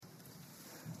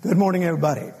Good morning,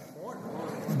 everybody.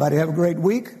 Everybody have a great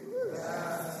week?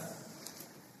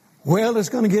 Well, it's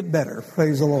going to get better.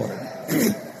 Praise the Lord.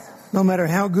 No matter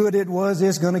how good it was,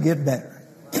 it's going to get better.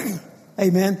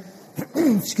 Amen.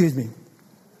 Excuse me.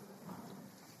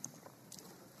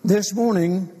 This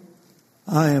morning,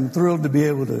 I am thrilled to be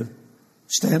able to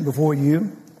stand before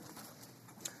you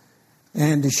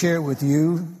and to share with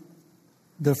you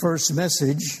the first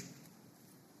message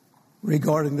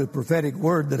regarding the prophetic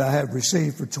word that I have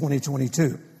received for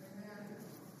 2022.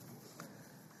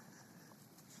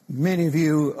 Many of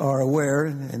you are aware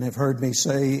and have heard me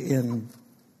say in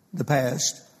the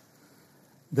past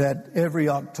that every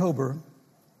October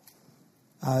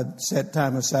I set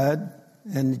time aside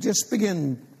and just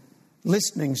begin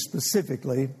listening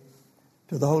specifically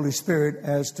to the Holy Spirit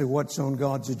as to what's on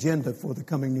God's agenda for the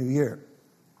coming new year.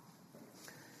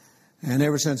 And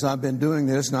ever since I've been doing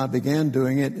this, and I began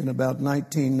doing it in about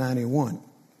 1991,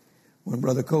 when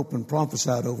Brother Copeland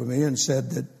prophesied over me and said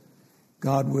that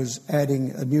God was adding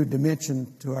a new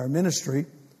dimension to our ministry,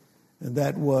 and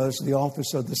that was the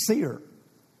office of the seer,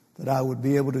 that I would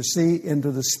be able to see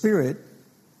into the spirit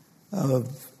of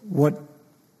what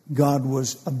God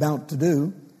was about to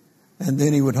do, and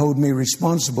then He would hold me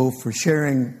responsible for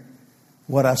sharing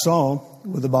what I saw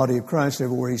with the body of Christ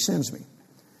everywhere He sends me.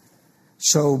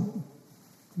 So,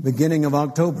 beginning of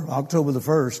October the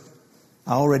 1st,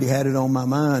 I already had it on my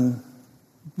mind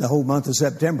the whole month of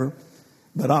September.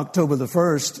 But October the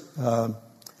 1st,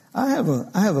 I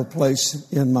have a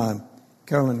place in my,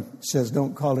 Carolyn says,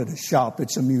 don't call it a shop,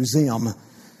 it's a museum.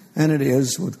 And it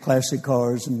is, with classic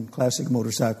cars and classic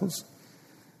motorcycles.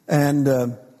 And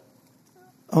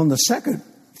on the second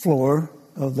floor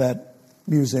of that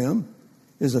museum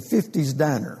is a 50s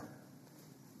diner.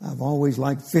 I've always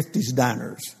liked 50s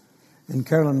diners. And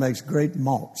Carolyn makes great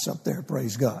malts up there,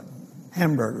 praise God.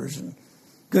 Hamburgers and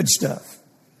good stuff.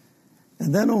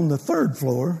 And then on the third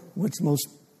floor, which most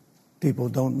people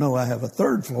don't know I have a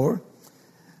third floor,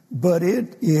 but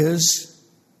it is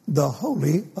the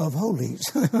Holy of Holies.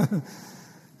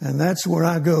 And that's where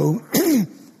I go,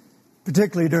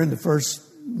 particularly during the first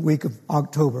week of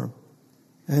October,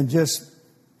 and just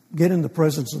get in the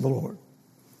presence of the Lord.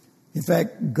 In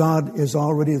fact, God is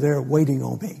already there waiting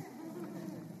on me.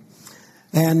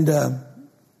 And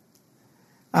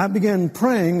I began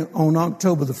praying on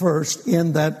October the 1st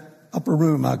in that upper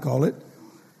room, I call it.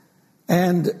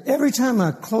 And every time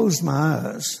I closed my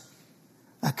eyes,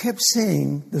 I kept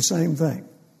seeing the same thing.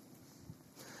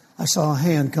 I saw a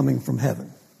hand coming from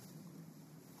heaven.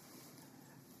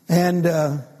 And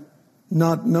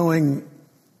not knowing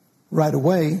right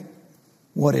away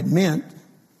what it meant,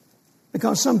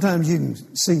 because sometimes you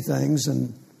can see things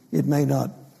and it may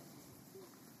not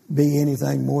be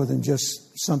anything more than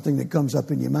just something that comes up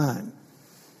in your mind.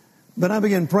 But I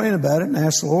began praying about it and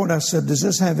asked the Lord, I said, does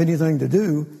this have anything to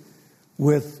do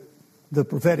with the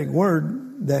prophetic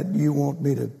word that you want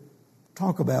me to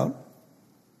talk about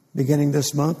beginning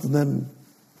this month and then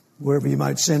wherever you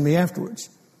might send me afterwards?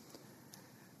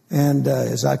 And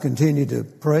as I continued to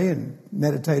pray and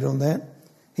meditate on that,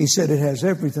 He said it has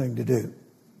everything to do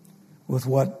with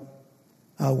what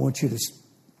I want you to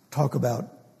talk about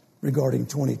regarding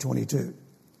 2022.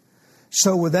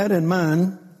 So with that in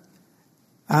mind,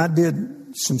 I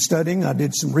did some studying, I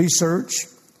did some research,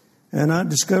 and I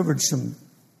discovered some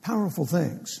powerful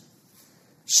things.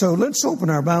 So let's open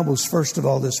our Bibles first of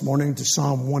all this morning to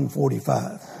Psalm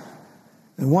 145.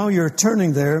 And while you're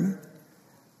turning there,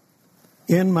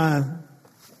 in my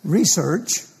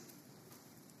research,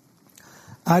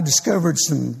 I discovered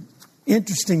some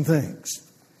interesting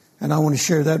things. And I want to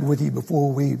share that with you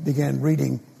before we begin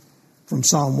reading from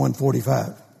Psalm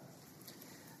 145.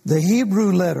 The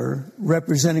Hebrew letter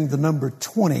representing the number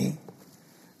 20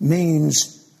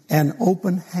 means an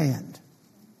open hand.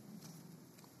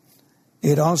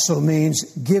 It also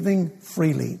means giving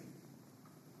freely.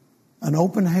 An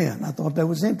open hand. I thought that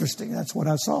was interesting. That's what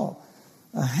I saw.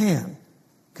 A hand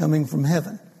coming from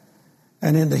heaven.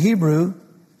 And in the Hebrew,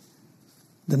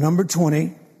 the number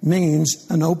 20 means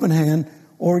an open hand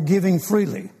or giving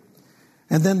freely.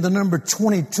 And then the number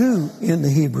 22 in the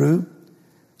Hebrew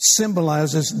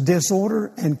symbolizes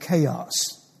disorder and chaos.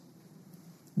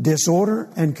 Disorder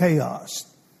and chaos.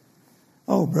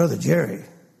 Oh, Brother Jerry,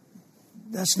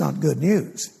 that's not good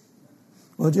news.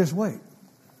 Well, just wait.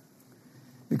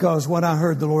 Because what I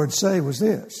heard the Lord say was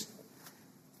this.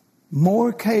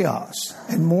 More chaos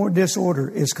and more disorder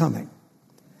is coming.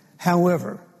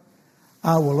 However,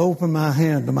 I will open my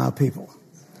hand to my people.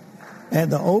 And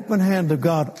the open hand of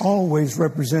God always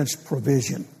represents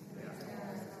provision.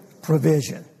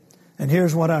 Provision. And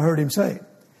here's what I heard Him say.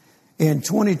 In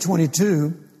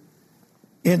 2022,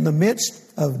 In the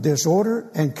midst of disorder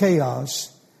and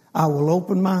chaos, I will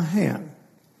open my hand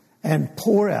and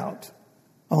pour out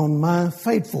on my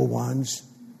faithful ones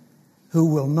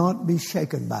who will not be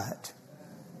shaken by it.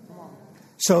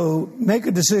 So make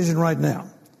a decision right now.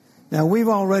 Now, we've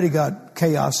already got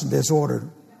chaos and disorder.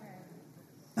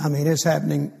 I mean, it's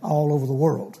happening all over the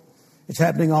world. It's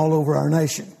happening all over our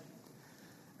nation.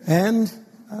 And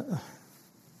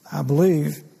I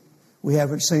believe we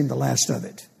haven't seen the last of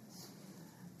it.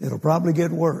 It'll probably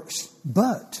get worse.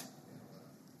 But,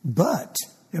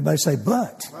 everybody say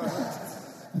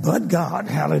but God,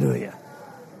 hallelujah.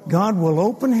 God will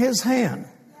open His hand.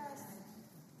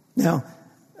 Now,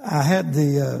 I had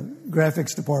the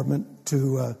graphics department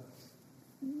to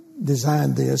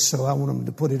design this, so I want them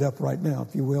to put it up right now,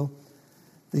 if you will.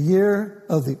 The year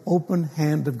of the open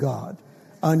hand of God.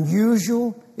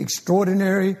 Unusual,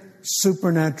 extraordinary,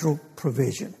 supernatural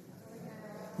provision.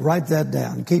 Write that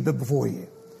down. Keep it before you.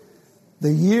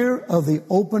 The year of the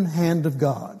open hand of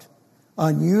God.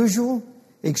 Unusual,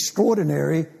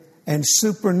 extraordinary, and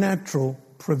supernatural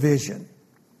provision.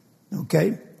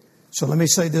 Okay? So let me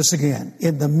say this again.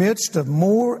 In the midst of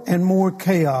more and more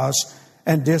chaos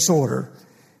and disorder,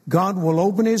 God will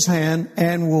open His hand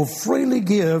and will freely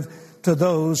give to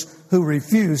those who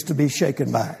refuse to be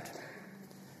shaken by it.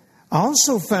 I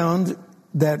also found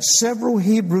that several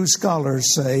Hebrew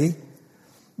scholars say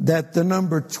that the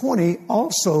number 20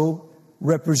 also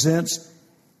represents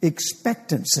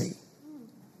expectancy.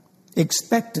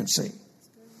 Expectancy.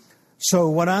 So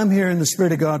what I'm hearing the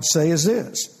Spirit of God say is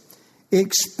this.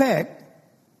 Expect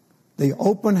the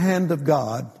open hand of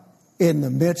God in the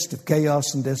midst of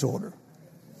chaos and disorder.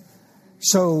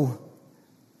 So,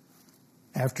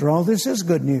 after all, this is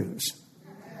good news.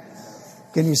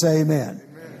 Can you say amen?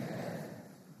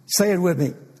 Say it with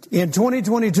me. In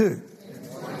 2022,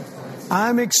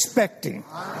 I'm expecting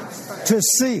to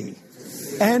see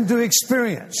and to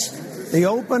experience the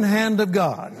open hand of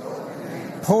God,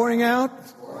 pouring out,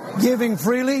 giving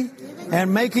freely,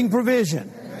 and making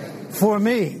provision for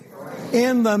me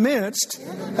in the midst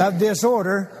of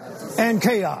disorder and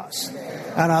chaos.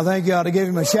 And I think you ought to give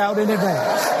Him a shout in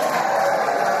advance.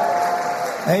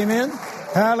 Amen.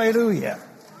 Hallelujah.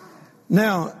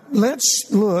 Now, let's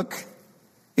look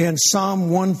in Psalm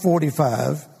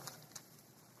 145.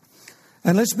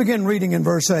 And let's begin reading in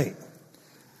verse 8.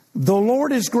 The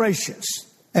Lord is gracious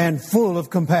and full of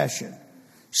compassion,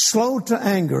 slow to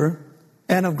anger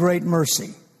and of great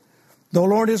mercy. The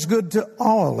Lord is good to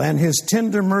all, and His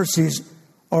tender mercies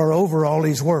are over all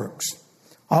His works.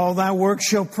 All thy works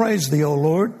shall praise thee, O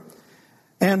Lord,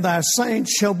 and thy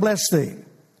saints shall bless thee.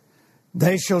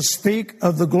 They shall speak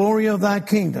of the glory of thy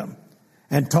kingdom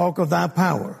and talk of thy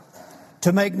power,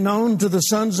 to make known to the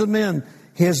sons of men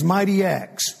His mighty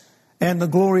acts and the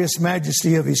glorious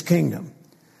majesty of His kingdom.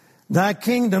 Thy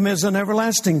kingdom is an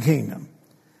everlasting kingdom,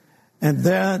 and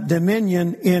thy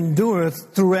dominion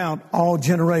endureth throughout all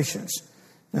generations.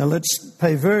 Now let's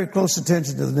pay very close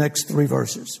attention to the next three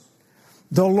verses.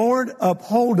 The Lord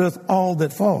upholdeth all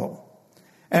that fall,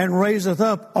 and raiseth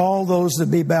up all those that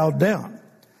be bowed down.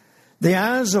 The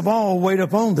eyes of all wait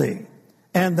upon thee,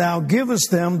 and thou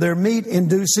givest them their meat in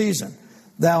due season.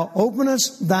 Thou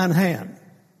openest thine hand,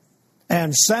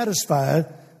 and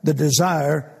satisfieth the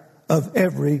desire of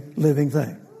every living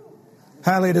thing.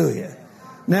 Hallelujah.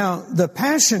 Now, the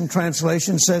Passion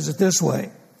Translation says it this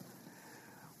way.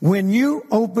 When you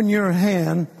open your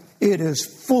hand, it is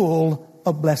full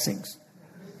of blessings.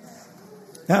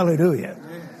 Hallelujah.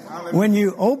 When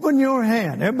you open your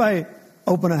hand, everybody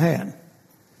open a hand.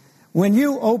 When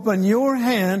you open your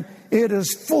hand, it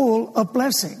is full of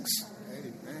blessings.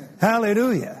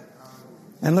 Hallelujah.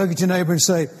 And look at your neighbor and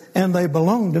say, and they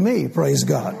belong to me, praise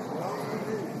God.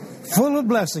 Full of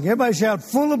blessing. Everybody shout,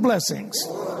 full of blessings.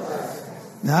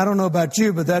 Now, I don't know about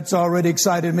you, but that's already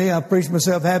excited me. I've preached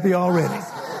myself happy already.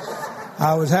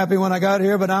 I was happy when I got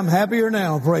here, but I'm happier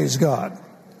now, praise God.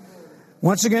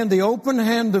 Once again, the open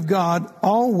hand of God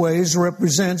always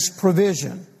represents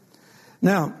provision.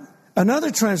 Now, another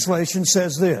translation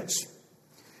says this.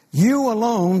 You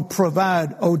alone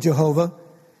provide, O Jehovah,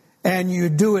 and you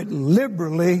do it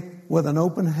liberally with an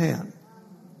open hand.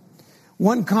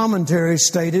 One commentary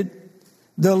stated,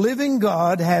 the living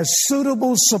God has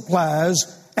suitable supplies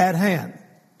at hand,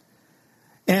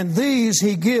 and these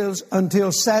He gives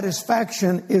until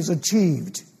satisfaction is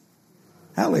achieved.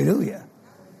 Hallelujah.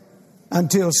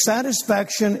 Until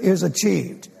satisfaction is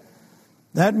achieved.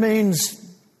 That means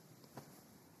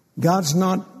God's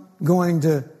not going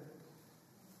to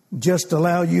just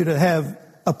allow you to have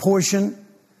a portion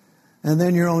and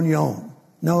then you're on your own.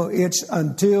 No, it's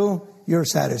until you're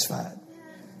satisfied.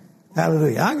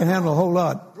 Hallelujah. I can handle a whole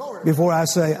lot before I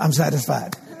say I'm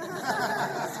satisfied.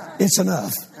 It's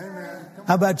enough.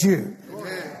 How about you?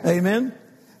 Amen.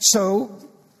 So,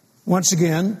 once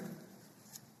again,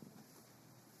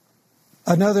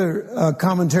 another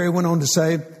commentary went on to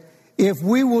say, if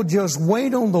we will just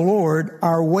wait on the Lord,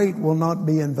 our wait will not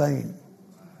be in vain.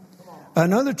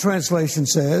 Another translation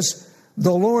says,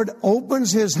 the Lord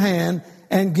opens his hand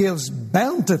and gives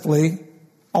bountifully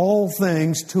all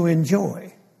things to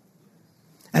enjoy.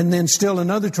 And then still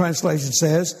another translation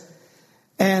says,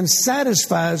 and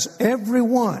satisfies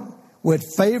everyone with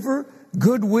favor,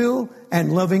 goodwill,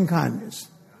 and loving kindness.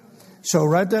 So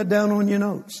write that down on your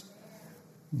notes.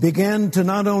 Begin to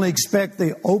not only expect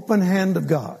the open hand of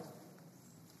God.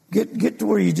 Get to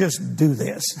where you just do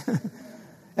this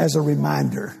as a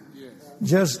reminder.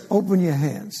 Just open your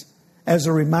hands as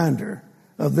a reminder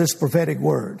of this prophetic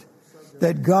word.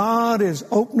 That God is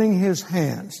opening his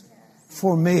hands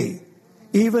for me,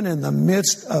 even in the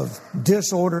midst of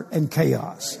disorder and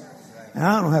chaos. And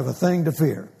I don't have a thing to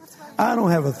fear. I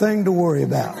don't have a thing to worry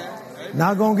about.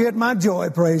 Not going to get my joy,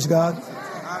 praise God.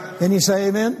 Can you say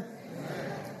amen?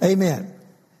 Amen.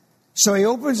 So he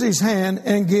opens his hand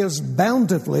and gives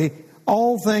bountifully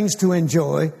all things to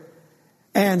enjoy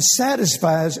and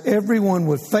satisfies everyone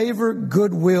with favor,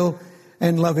 goodwill,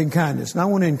 and loving kindness. And I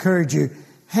want to encourage you,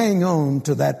 hang on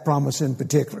to that promise in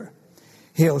particular.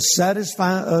 He'll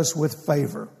satisfy us with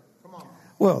favor.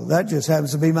 Well, that just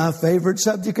happens to be my favorite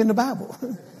subject in the Bible.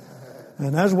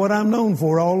 And that's what I'm known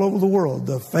for all over the world,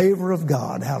 the favor of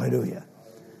God. Hallelujah.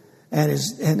 And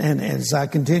as I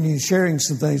continue sharing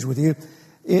some things with you,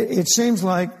 it seems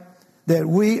like that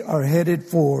we are headed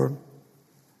for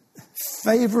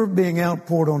favor being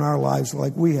outpoured on our lives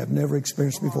like we have never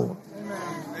experienced before.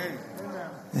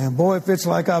 And boy, if it's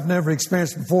like I've never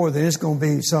experienced before, then it's going to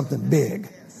be something big.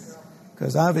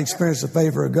 Because I've experienced the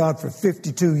favor of God for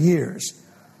 52 years.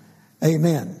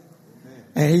 Amen.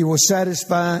 And he will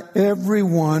satisfy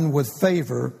everyone with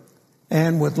favor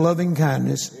and with loving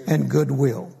kindness and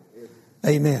goodwill.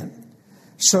 Amen.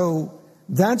 So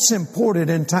that's important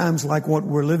in times like what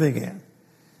we're living in.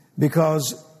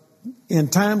 Because in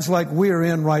times like we're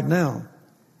in right now,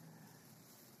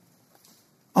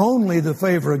 only the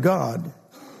favor of God,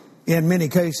 in many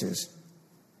cases,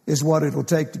 is what it'll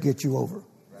take to get you over.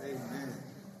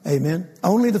 Amen.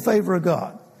 Only the favor of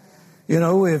God. You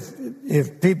know,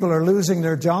 if people are losing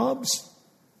their jobs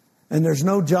and there's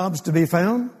no jobs to be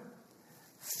found,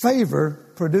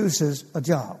 favor produces a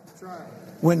job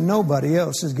when nobody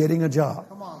else is getting a job.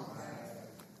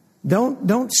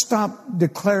 Don't stop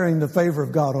declaring the favor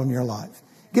of God on your life.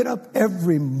 Get up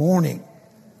every morning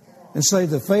and say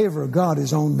the favor of God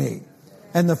is on me.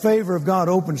 And the favor of God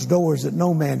opens doors that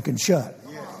no man can shut.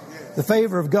 The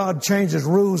favor of God changes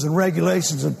rules and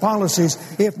regulations and policies,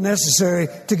 if necessary,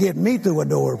 to get me through a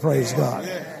door, praise God.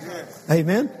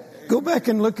 Amen. Go back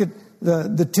and look at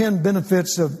the 10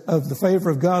 benefits of the favor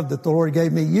of God that the Lord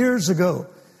gave me years ago.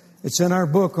 It's in our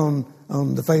book on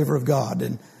the favor of God.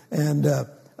 And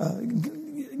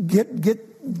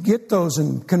get those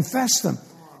and confess them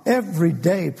every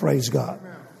day, praise God.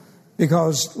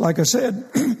 Because, like I said,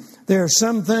 there are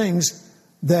some things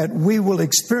that we will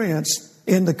experience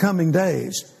in the coming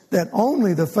days that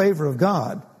only the favor of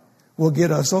God will get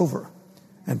us over.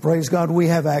 And praise God, we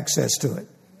have access to it.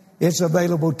 It's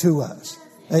available to us.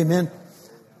 Amen.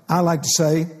 I like to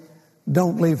say,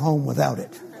 don't leave home without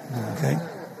it. Okay?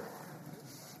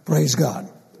 Praise God.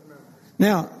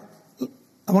 Now,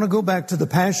 I want to go back to the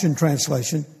Passion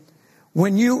Translation.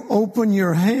 When you open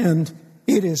your hand,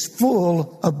 it is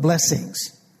full of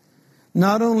blessings.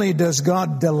 Not only does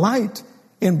God delight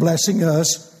in blessing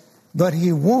us, but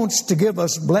he wants to give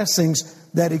us blessings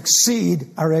that exceed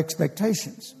our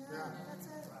expectations.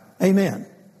 Amen.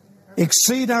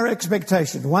 Exceed our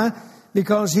expectations. Why?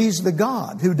 Because he's the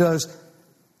God who does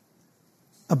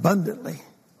abundantly,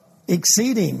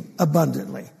 exceeding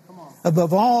abundantly,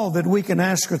 above all that we can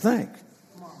ask or think.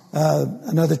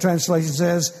 Another translation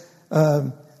says,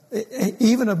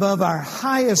 even above our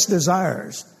highest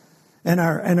desires and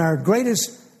our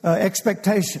greatest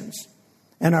expectations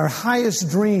and our highest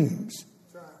dreams.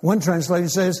 One translation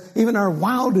says, even our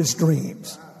wildest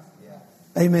dreams.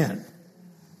 Amen.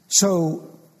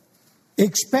 So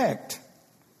expect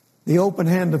the open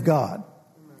hand of God.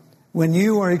 When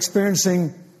you are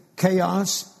experiencing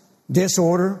chaos,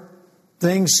 disorder,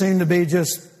 things seem to be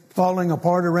just falling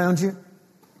apart around you,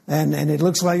 and it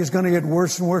looks like it's going to get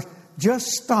worse and worse, just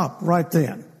stop right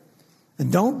then.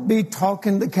 And don't be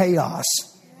talking to chaos.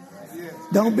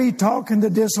 Don't be talking to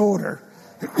disorder.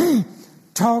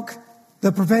 Talk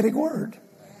the prophetic word.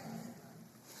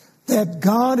 that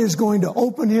God is going to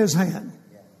open His hand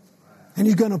and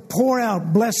He's going to pour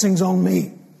out blessings on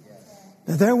me,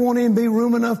 that there won't even be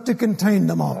room enough to contain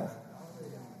them all.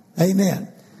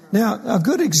 Amen. Now, a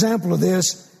good example of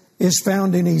this is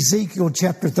found in Ezekiel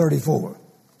chapter 34.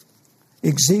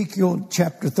 Ezekiel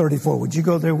chapter 34. Would you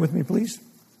go there with me, please?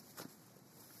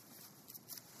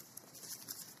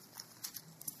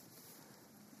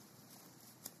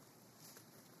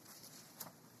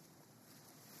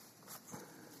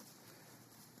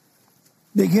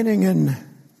 Beginning in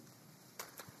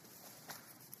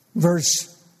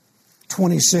verse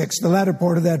 26, the latter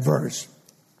part of that verse.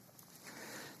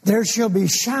 There shall be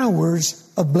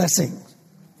showers of blessings.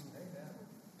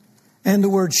 And the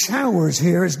word showers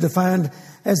here is defined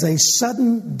as a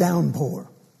sudden downpour.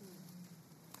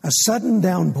 A sudden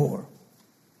downpour.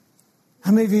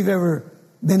 How many of you have ever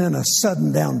been in a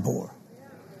sudden downpour?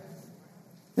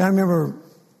 I remember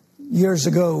years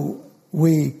ago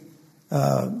we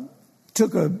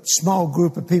took a small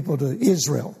group of people to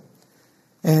Israel.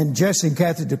 And Jesse and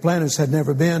Kathy Duplantis had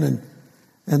never been.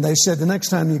 And they said, the next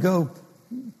time you go,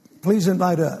 please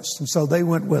invite us. And so they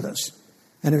went with us.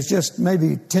 And it was just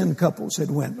maybe 10 couples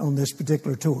that went on this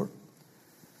particular tour.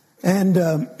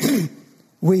 And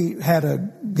we had a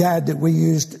guide that we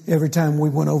used every time we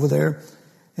went over there.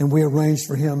 And we arranged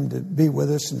for him to be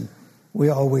with us. And we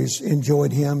always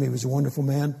enjoyed him. He was a wonderful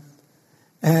man.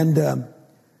 And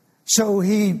so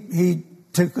he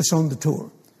took us on the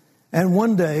tour. And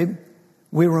one day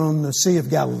we were on the Sea of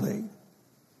Galilee.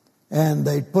 And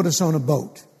they put us on a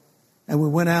boat. And we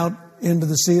went out into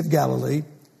the Sea of Galilee.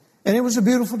 And it was a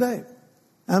beautiful day.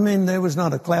 I mean, there was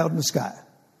not a cloud in the sky.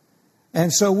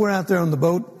 And so we're out there on the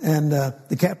boat. And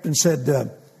the captain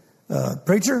said,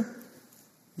 preacher,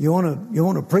 you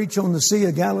want to preach on the Sea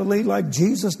of Galilee like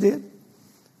Jesus did?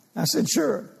 I said,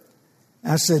 sure.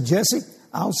 I said, Jesse,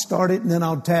 I'll start it and then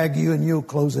I'll tag you and you'll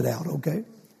close it out, okay?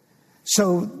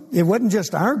 So it wasn't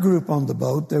just our group on the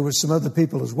boat. There was some other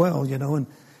people as well, you know.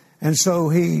 And so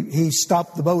he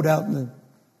stopped the boat out in the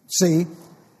sea.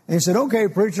 And he said, okay,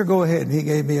 preacher, go ahead. And he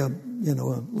gave me a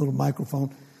little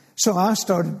microphone. So I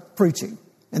started preaching.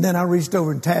 And then I reached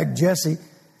over and tagged Jesse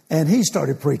and he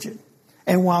started preaching.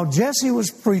 And while Jesse was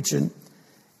preaching,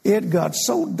 it got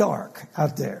so dark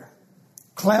out there.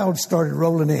 Clouds started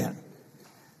rolling in.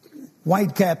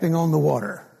 White capping on the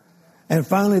water. And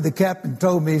finally the captain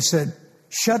told me, he said,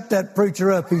 shut that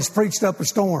preacher up. He's preached up a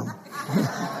storm.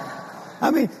 I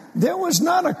mean, there was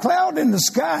not a cloud in the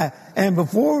sky. And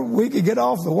before we could get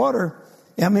off the water,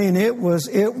 I mean, it was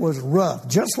rough.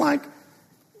 Just like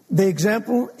the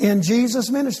example in Jesus'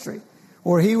 ministry,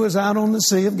 where he was out on the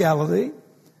Sea of Galilee.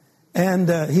 And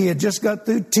he had just got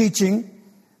through teaching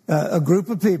a group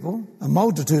of people, a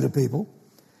multitude of people.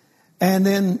 And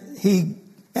then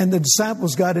the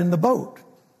disciples got in the boat.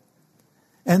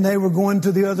 And they were going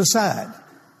to the other side.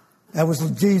 That was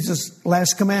Jesus'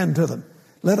 last command to them.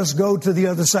 Let us go to the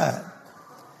other side.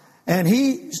 And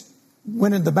he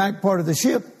went in the back part of the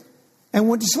ship and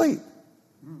went to sleep.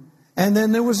 And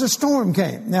then there was a storm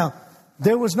came. Now,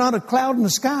 there was not a cloud in the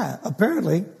sky,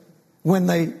 apparently, when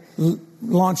they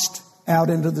launched out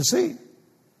into the sea.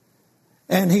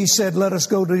 And he said, let us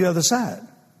go to the other side.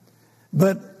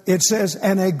 But it says,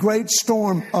 and a great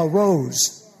storm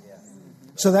arose.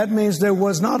 So that means there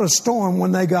was not a storm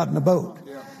when they got in the boat,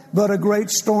 but a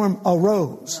great storm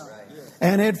arose.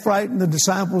 And it frightened the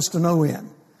disciples to no end.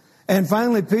 And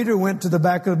finally, Peter went to the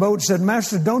back of the boat and said,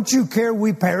 Master, don't you care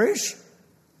we perish?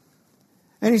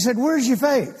 And he said, where's your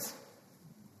faith?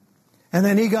 And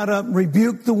then he got up and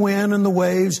rebuked the wind and the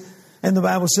waves. And the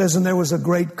Bible says, and there was a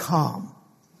great calm.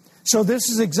 So this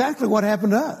is exactly what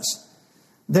happened to us.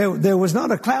 There was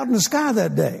not a cloud in the sky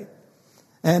that day.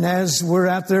 And as we're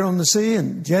out there on the sea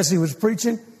and Jesse was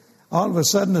preaching, all of a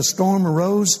sudden a storm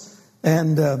arose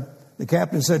and the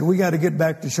captain said, we got to get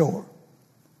back to shore.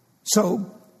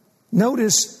 So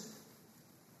notice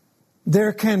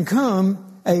there can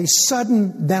come a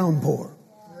sudden downpour.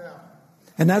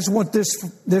 And that's what this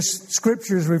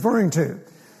scripture is referring to.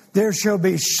 There shall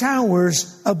be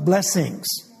showers of blessings,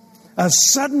 a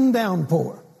sudden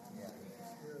downpour.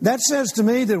 That says to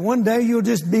me that one day you'll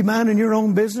just be minding your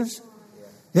own business,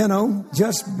 you know,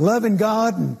 just loving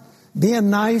God and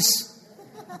being nice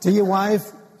to your wife,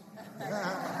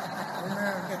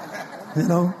 you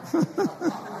know.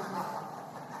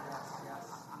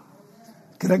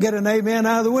 Could I get an amen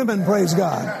out of the women? Praise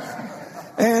God.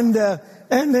 And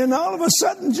then all of a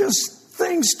sudden just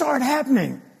things start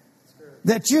happening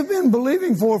that you've been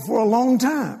believing for a long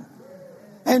time.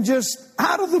 And just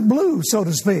out of the blue, so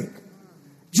to speak,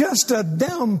 just a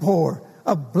downpour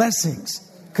of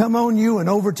blessings come on you and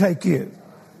overtake you.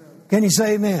 Can you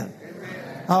say amen?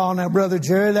 Oh, now, Brother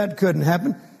Jerry, that couldn't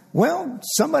happen. Well,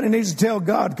 somebody needs to tell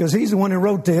God, because He's the one who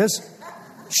wrote this.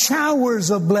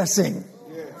 Showers of blessing.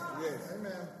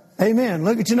 Amen.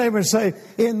 Look at your neighbor and say,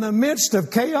 in the midst of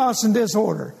chaos and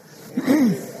disorder,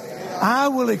 I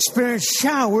will experience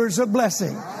showers of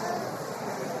blessing.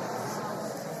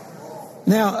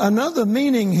 Now, another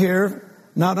meaning here,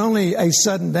 not only a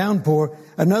sudden downpour,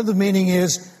 another meaning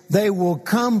is they will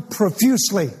come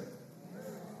profusely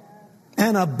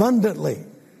and abundantly.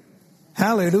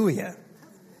 Hallelujah.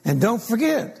 And don't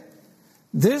forget,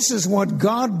 this is what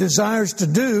God desires to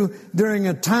do during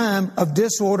a time of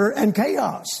disorder and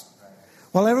chaos.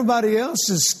 While everybody else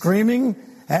is screaming,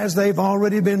 as they've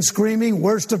already been screaming,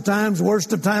 worst of times,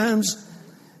 worst of times.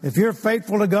 If you're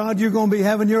faithful to God, you're going to be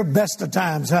having your best of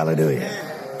times. Hallelujah.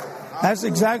 That's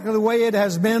exactly the way it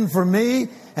has been for me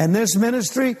and this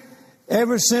ministry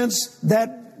ever since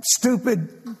that stupid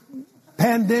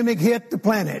pandemic hit the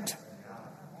planet.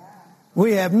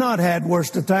 We have not had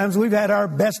worst of times. We've had our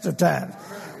best of times.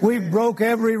 We've broke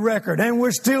every record, and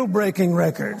we're still breaking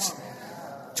records.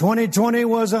 2020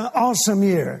 was an awesome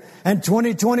year, and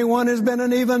 2021 has been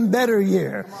an even better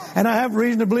year. And I have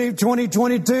reason to believe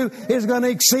 2022 is going to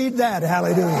exceed that.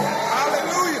 Hallelujah.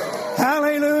 Hallelujah.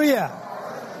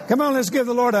 Hallelujah. Come on, let's give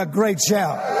the Lord a great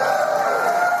shout.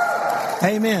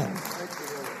 Amen.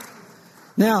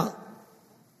 Now,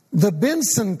 the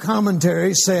Benson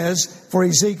commentary says for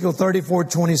Ezekiel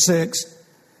 34:26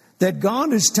 that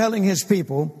God is telling His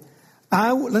people,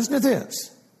 listen to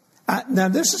this. Now,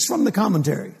 this is from the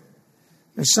commentary.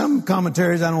 There's some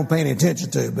commentaries I don't pay any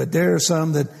attention to, but there are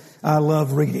some that I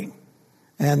love reading,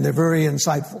 and they're very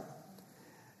insightful.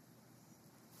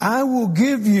 I will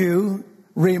give you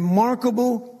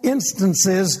remarkable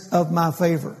instances of my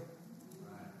favor.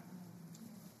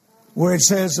 Where it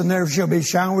says, and there shall be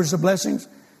showers of blessings,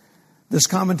 this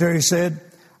commentary said,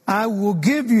 I will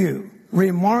give you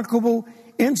remarkable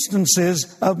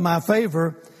instances of my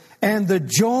favor and the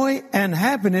joy and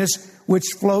happiness which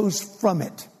flows from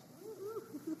it.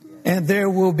 And there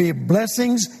will be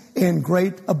blessings in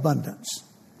great abundance.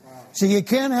 So you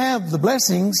can't have the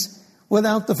blessings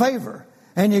without the favor.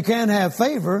 And you can't have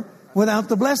favor without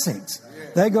the blessings.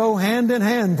 They go hand in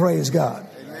hand, praise God.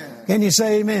 Can you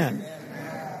say amen?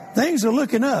 Things are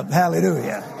looking up,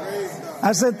 hallelujah.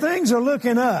 I said things are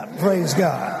looking up, praise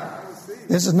God.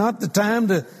 This is not the time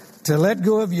to let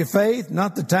go of your faith,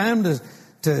 not the time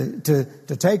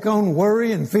to take on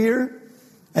worry and fear.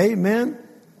 Amen.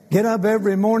 Get up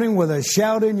every morning with a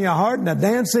shout in your heart and a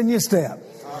dance in your step.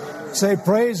 Say,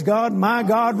 praise God, my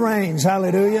God reigns.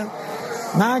 Hallelujah.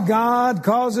 My God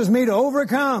causes me to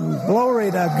overcome. Glory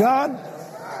to God.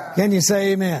 Can you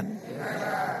say amen?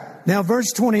 Now,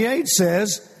 verse 28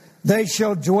 says, they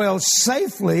shall dwell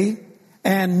safely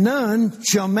and none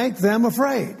shall make them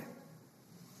afraid.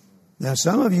 Now,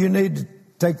 some of you need to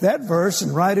take that verse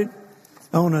and write it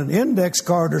on an index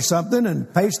card or something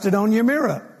and paste it on your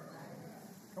mirror.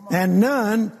 And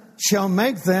none shall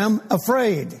make them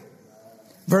afraid.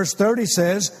 Verse 30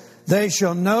 says, they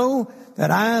shall know that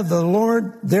I, the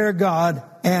Lord their God,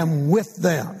 am with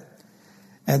them.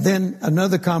 And then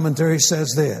another commentary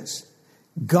says this,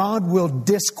 God will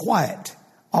disquiet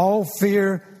all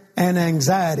fear and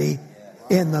anxiety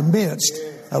in the midst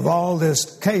of all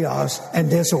this chaos and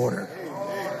disorder.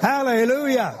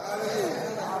 Hallelujah.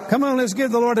 Come on, let's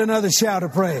give the Lord another shout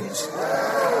of praise.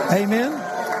 Amen.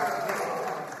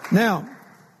 Now,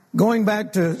 going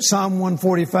back to Psalm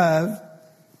 145,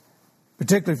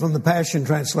 particularly from the Passion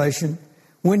Translation,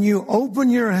 when you open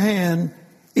your hand,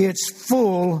 it's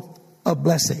full of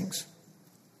blessings.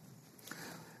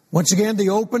 Once again, the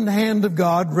open hand of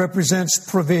God represents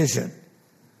provision.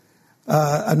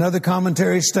 Another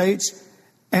commentary states,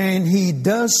 and He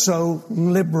does so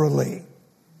liberally.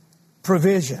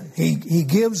 Provision. He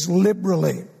gives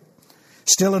liberally.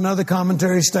 Still another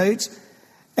commentary states,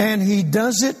 and He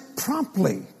does it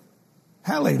promptly.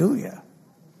 Hallelujah.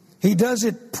 He does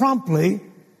it promptly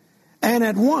and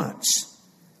at once,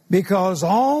 because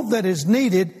all that is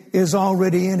needed is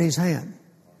already in His hand.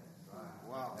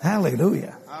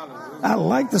 Hallelujah. I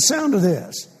like the sound of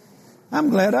this. I'm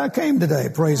glad I came today,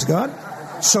 praise God,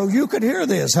 so you could hear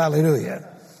this. Hallelujah.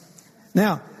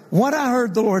 Now, what I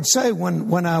heard the Lord say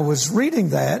when I was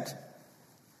reading that,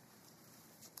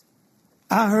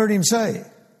 I heard Him say,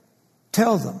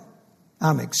 tell them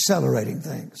I'm accelerating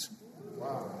things.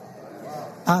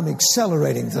 I'm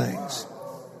accelerating things.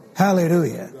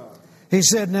 Hallelujah. He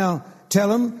said, now tell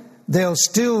them they'll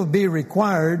still be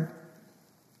required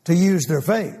to use their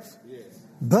faith.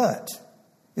 But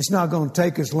it's not going to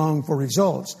take as long for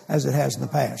results as it has in the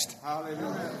past.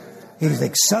 He's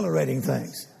accelerating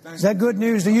things. Is that good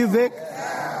news to you, Vic?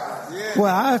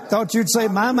 Well, I thought you'd say,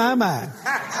 my.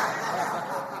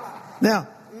 Now,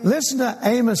 listen to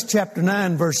Amos chapter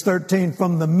 9, verse 13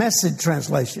 from the Message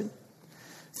translation.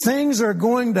 Things are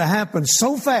going to happen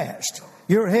so fast,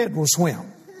 your head will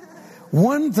swim.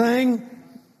 One thing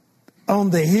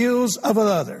on the heels of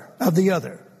the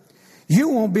other. You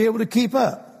won't be able to keep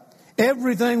up.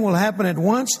 Everything will happen at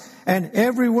once, and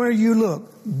everywhere you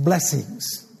look,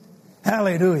 blessings.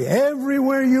 Hallelujah.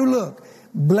 Everywhere you look,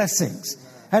 blessings.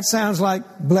 That sounds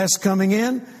like blessed coming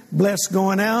in, blessed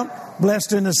going out,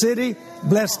 blessed in the city,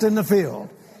 blessed in the field.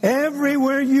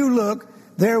 Everywhere you look,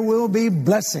 there will be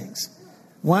blessings.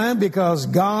 Why? Because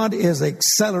God is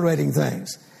accelerating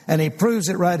things. And He proves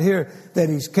it right here that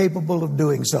He's capable of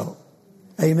doing so.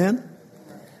 Amen?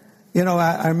 You know,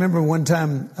 I remember one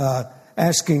time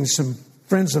asking some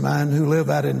friends of mine who live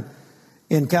out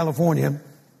in California,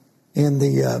 in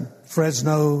the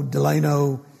Fresno,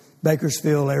 Delano,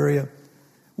 Bakersfield area,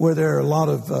 where there are a lot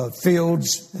of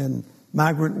fields and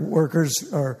migrant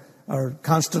workers are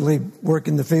constantly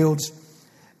working the fields.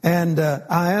 And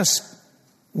I asked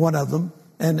one of them,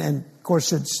 and of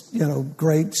course it's, you know,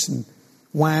 grapes and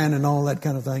wine and all that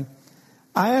kind of thing.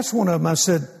 I asked one of them, I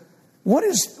said, how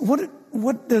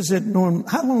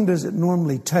long does it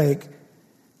normally take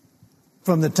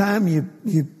from the time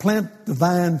you plant the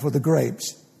vine for the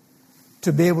grapes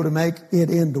to be able to make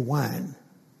it into wine?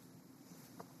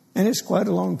 And it's quite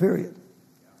a long period.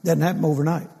 Doesn't happen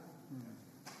overnight.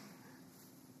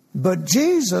 But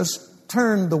Jesus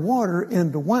turned the water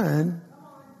into wine.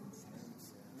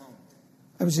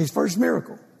 That was His first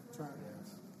miracle.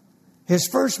 His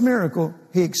first miracle,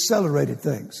 He accelerated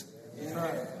things.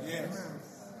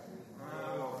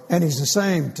 And He's the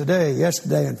same today,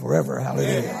 yesterday, and forever.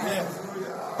 Hallelujah.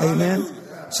 Amen.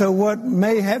 So what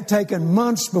may have taken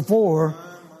months before,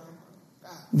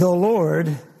 the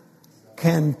Lord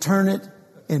can turn it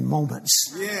in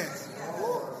moments.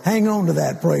 Hang on to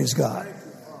that, praise God.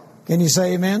 Can you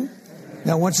say amen?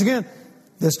 Now, once again,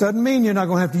 this doesn't mean you're not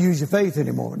going to have to use your faith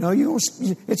anymore. No,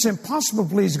 it's impossible to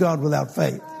please God without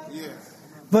faith.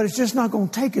 But it's just not going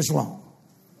to take as long.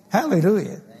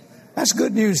 Hallelujah. That's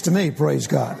good news to me, praise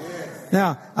God.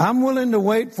 Now, I'm willing to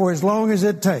wait for as long as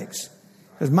it takes.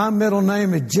 Because my middle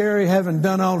name is Jerry, having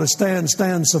done all to stand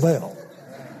Savelle.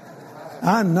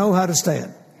 I know how to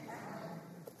stand.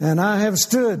 And I have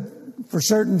stood for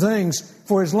certain things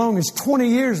for as long as 20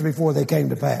 years before they came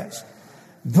to pass.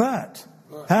 But,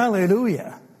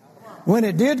 hallelujah, when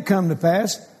it did come to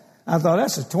pass, I thought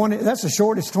that's the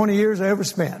shortest 20 years I ever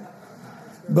spent.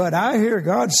 But I hear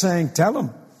God saying, tell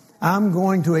them, I'm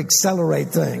going to accelerate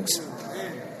things.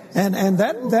 And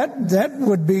that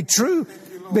would be true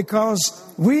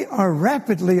because we are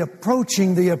rapidly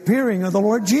approaching the appearing of the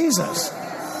Lord Jesus.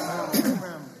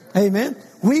 Amen.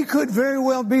 We could very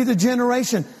well be the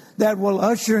generation that will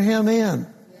usher Him in.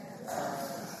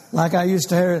 Like I used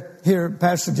to hear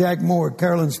Pastor Jack Moore,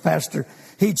 Carolyn's pastor,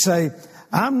 he'd say,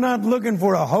 I'm not looking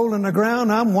for a hole in the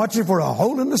ground, I'm watching for a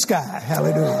hole in the sky.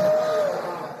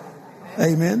 Hallelujah.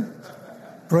 Amen.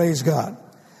 Praise God.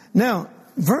 Now,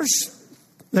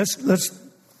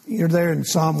 you're there in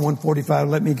Psalm 145.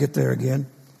 Let me get there again.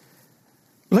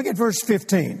 Look at verse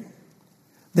 15.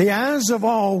 The eyes of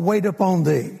all wait upon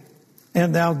Thee,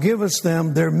 and Thou givest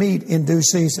them their meat in due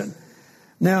season.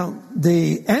 Now,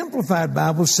 the Amplified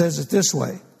Bible says it this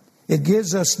way. It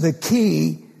gives us the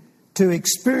key to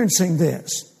experiencing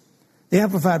this. The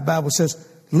Amplified Bible says,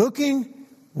 looking,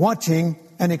 watching,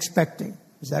 and expecting.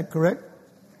 Is that correct?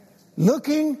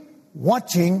 Looking,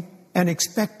 watching, and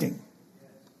expecting.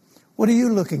 What are you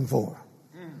looking for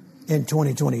in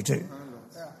 2022?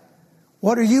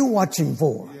 What are you watching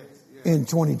for in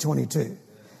 2022?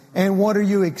 And what are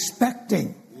you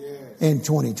expecting in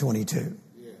 2022?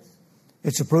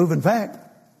 It's a proven fact.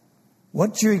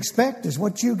 What you expect is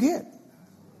what you get.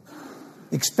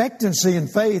 Expectancy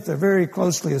and faith are very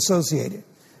closely associated.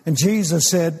 And Jesus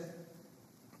said,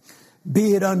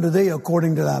 be it unto thee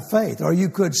according to thy faith. Or you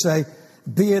could say,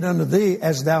 be it unto thee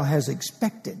as thou hast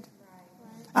expected.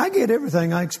 I get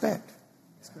everything I expect.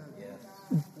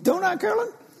 Don't I,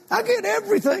 Carolyn? I get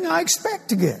everything I expect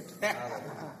to get.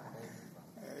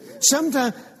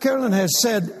 Sometimes, Carolyn has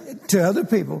said to other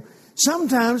people,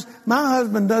 sometimes my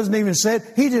husband doesn't even say it.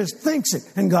 He just thinks it,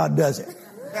 and God does it.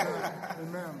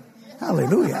 Amen.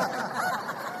 Hallelujah.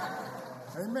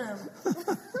 Amen.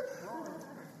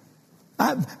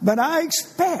 But I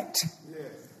expect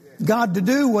God to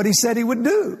do what He said He would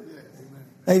do.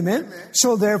 Amen.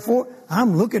 So therefore,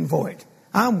 I'm looking for it.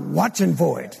 I'm watching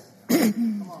for it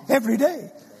every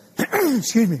day.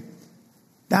 Excuse me.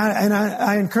 And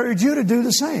I encourage you to do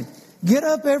the same. Get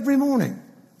up every morning.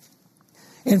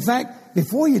 In fact,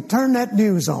 before you turn that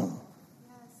news on,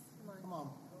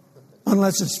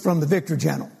 unless it's from the Victory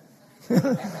Channel,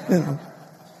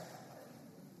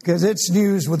 because it's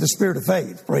news with the spirit of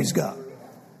faith, praise God.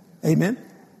 Amen.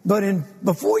 But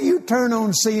before you turn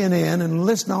on CNN and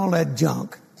listen to all that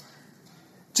junk,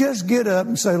 just get up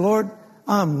and say, Lord,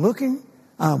 I'm looking,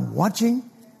 I'm watching,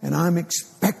 and I'm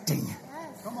expecting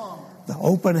the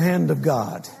open hand of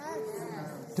God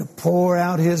to pour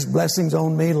out His blessings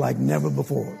on me like never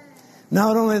before.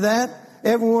 Not only that,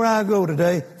 everywhere I go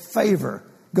today, favor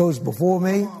goes before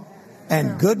me,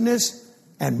 and goodness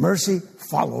and mercy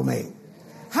follow me.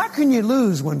 How can you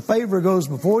lose when favor goes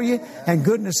before you and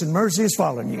goodness and mercy is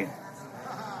following you?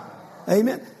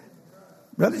 Amen.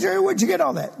 Brother Jerry, where'd you get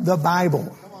all that? The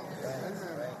Bible.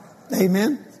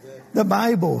 Amen. The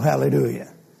Bible.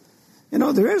 Hallelujah. You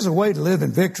know, there is a way to live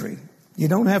in victory. You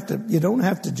don't have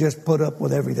to just put up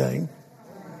with everything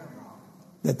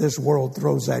that this world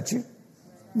throws at you.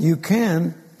 You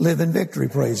can live in victory,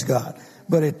 praise God.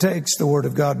 But it takes the Word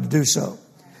of God to do so.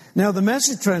 Now, the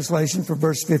Message translation for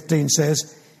verse 15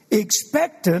 says,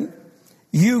 expectant,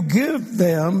 you give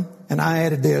them, and I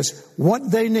added this,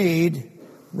 what they need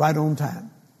right on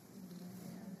time.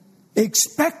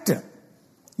 Expectant,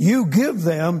 you give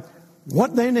them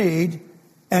what they need,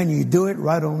 and you do it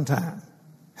right on time.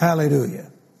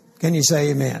 Hallelujah. Can you say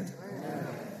amen? Amen.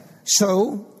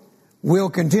 So, we'll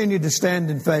continue to stand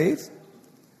in faith,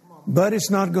 but it's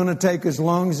not going to take as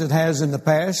long as it has in the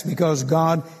past because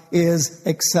God is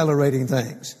accelerating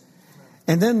things.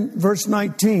 And then verse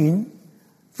 19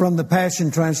 from the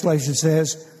Passion Translation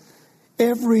says,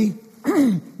 every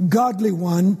godly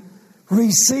one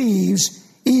receives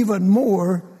even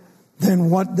more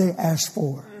than what they ask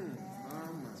for.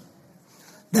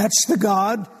 That's the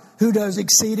God who does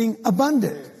exceeding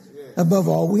abundant above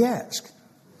all we ask.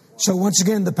 So once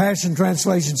again, the Passion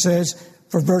Translation says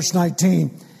for verse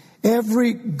 19,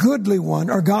 every goodly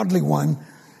one or godly one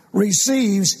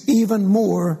receives even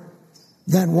more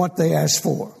than what they ask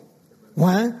for.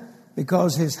 Why?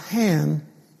 Because his hand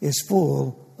is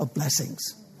full of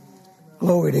blessings.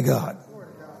 Glory to God.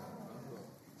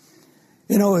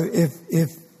 You know,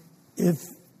 if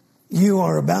you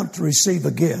are about to receive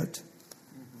a gift,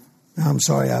 I'm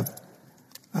sorry, I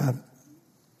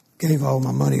gave all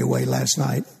my money away last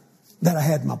night that I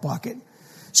had in my pocket.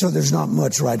 So there's not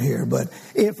much right here. But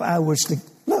if I was to,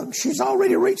 look, she's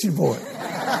already reaching for it.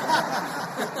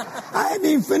 I hadn't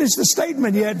even finished the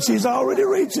statement yet, and she's already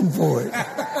reaching for it.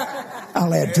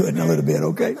 I'll add to it in a little bit,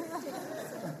 okay?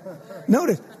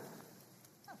 Notice,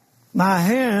 my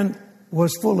hand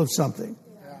was full of something.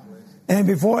 And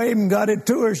before I even got it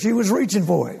to her, she was reaching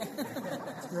for it.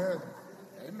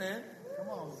 Amen.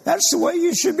 That's the way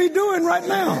you should be doing right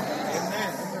now.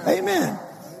 Amen.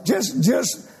 Just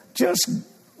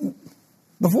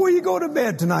before you go to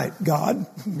bed tonight, God,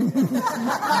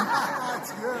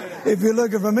 if you're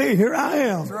looking for me, here I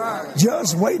am.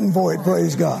 Just waiting for it,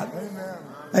 praise God.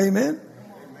 Amen.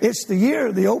 It's the year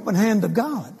of the open hand of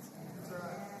God.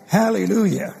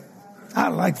 Hallelujah. I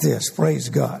like this, praise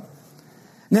God.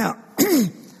 Now,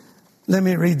 let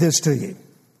me read this to you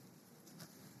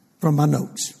from my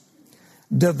notes.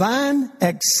 Divine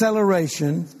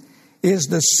acceleration is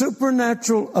the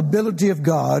supernatural ability of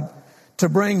God to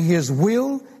bring His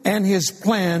will and His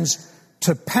plans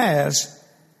to pass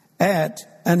at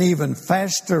an even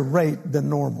faster rate than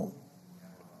normal.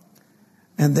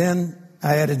 And then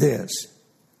I added this,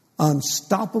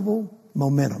 unstoppable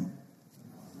momentum.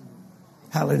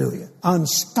 Hallelujah.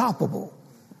 Unstoppable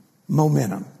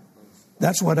momentum.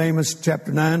 That's what Amos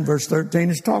chapter 9 verse 13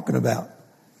 is talking about.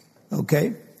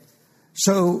 Okay?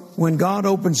 So when God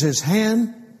opens His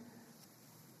hand,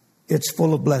 it's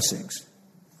full of blessings.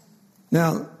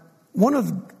 Now, one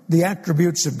of the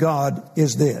attributes of God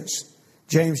is this.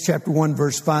 James chapter 1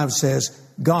 verse 5 says,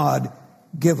 God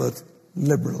giveth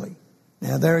liberally.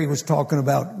 Now there he was talking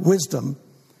about wisdom,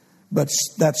 but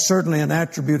that's certainly an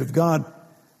attribute of God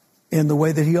in the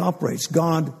way that He operates.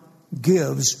 God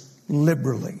gives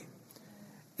liberally.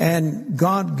 And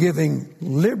God giving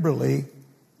liberally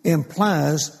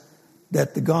implies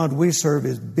that the God we serve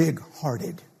is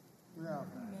big-hearted.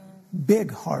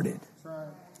 Big-hearted.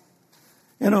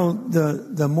 You know,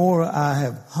 the more I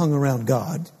have hung around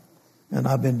God, and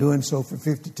I've been doing so for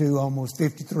 52, almost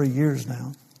 53 years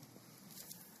now,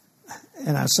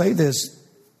 and I say this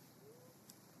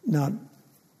not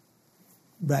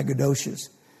braggadocious,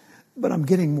 but I'm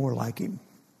getting more like Him.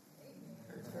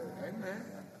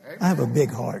 I have a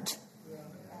big heart.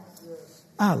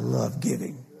 I love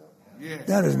giving.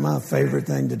 That is my favorite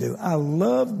thing to do. I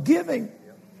love giving.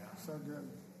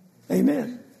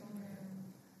 Amen.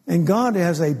 And God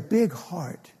has a big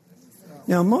heart.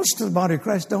 Now, most of the body of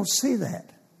Christ don't see that.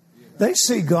 They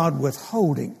see God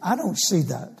withholding. I don't see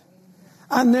that.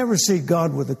 I never see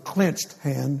God with a clenched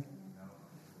hand.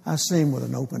 I see Him with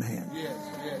an open hand.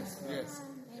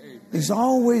 He's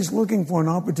always looking for an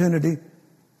opportunity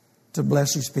to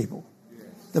bless His people.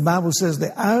 The Bible says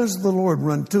the eyes of the Lord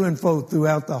run to and fro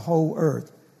throughout the whole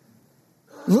earth,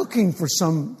 looking for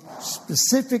some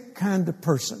specific kind of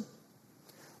person,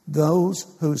 those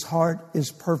whose heart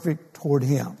is perfect toward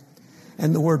Him.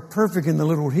 And the word perfect in the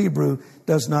little Hebrew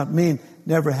does not mean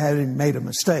never having made a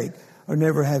mistake or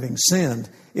never having sinned.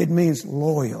 It means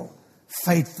loyal,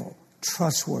 faithful,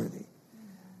 trustworthy.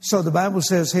 So the Bible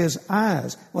says His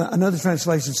eyes, well, another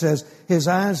translation says His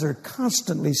eyes are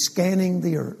constantly scanning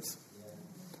the earth,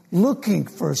 looking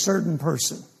for a certain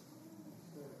person.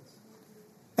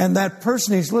 And that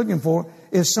person He's looking for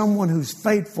is someone who's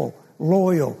faithful,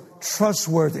 loyal,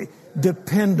 trustworthy,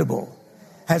 dependable,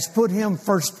 has put Him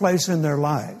first place in their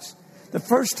lives. The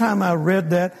first time I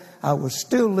read that, I was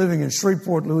still living in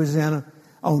Shreveport, Louisiana,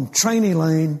 on Trainee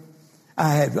Lane.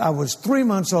 I was 3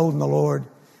 months old in the Lord,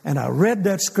 and I read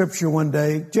that scripture one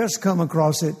day, just come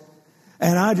across it,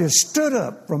 and I just stood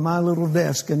up from my little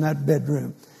desk in that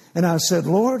bedroom. And I said,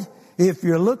 Lord, if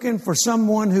You're looking for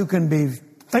someone who can be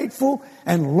faithful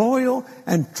and loyal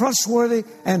and trustworthy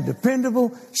and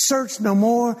dependable, search no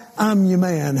more. I'm your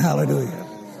man. Hallelujah.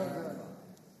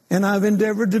 And I've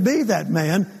endeavored to be that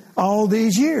man all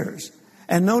these years.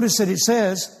 And notice that it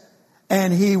says,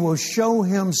 and He will show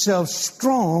Himself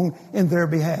strong in their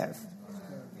behalf.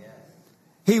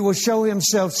 He will show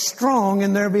Himself strong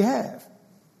in their behalf.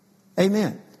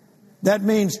 Amen. That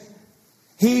means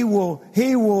He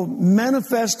will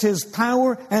manifest His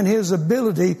power and His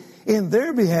ability in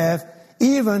their behalf,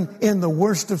 even in the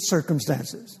worst of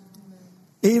circumstances,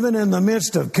 even in the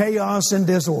midst of chaos and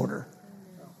disorder.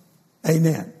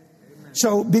 Amen.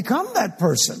 So become that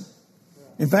person.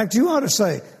 In fact, you ought to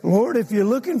say, Lord, if You're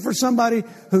looking for somebody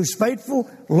who's faithful,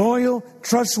 loyal,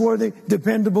 trustworthy,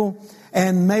 dependable,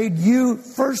 and made You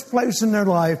first place in their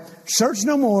life, search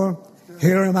no more.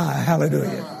 Here am I.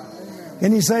 Hallelujah.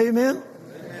 Can you say amen?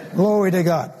 Glory to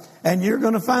God. And you're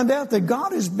going to find out that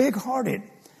God is big-hearted.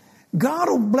 God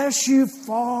will bless you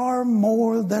far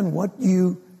more than what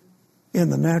you in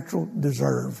the natural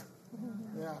deserve.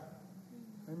 Yeah.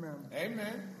 Amen.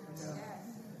 Amen.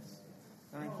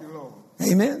 Thank you, Lord.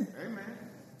 Amen. Amen.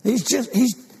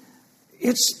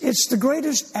 It's the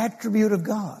greatest attribute of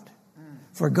God.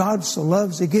 For God so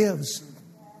loves, He gives.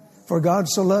 For God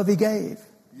so loved, He gave.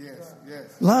 Yes,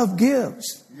 yes. Love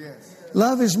gives. Yes.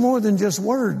 Love is more than just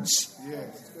words.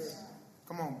 Yes.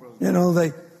 Come on, brother. You know,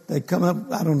 they come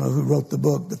up, I don't know who wrote the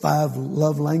book, The 5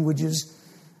 Love Languages,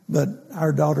 but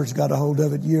our daughters got a hold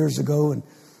of it years ago,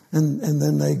 and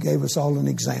then they gave us all an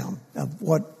exam of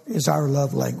what is our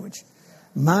love language.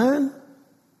 Mine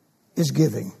is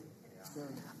giving.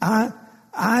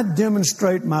 I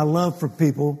demonstrate my love for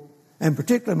people, and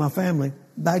particularly my family,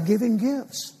 by giving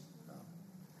gifts.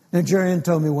 Now, Jerry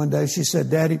told me one day, she said,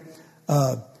 Daddy,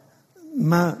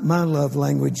 my love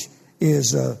language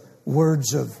is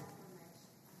words of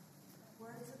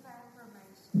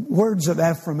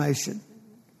affirmation.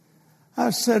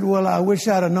 I said, well, I wish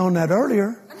I'd have known that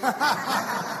earlier.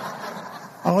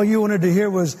 All you wanted to hear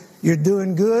was, you're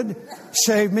doing good,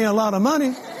 saved me a lot of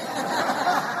money.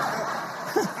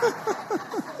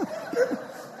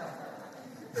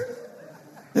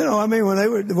 You know, I mean,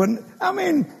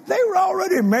 they were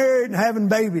already married and having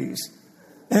babies,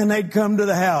 and they'd come to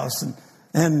the house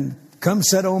and come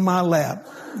sit on my lap.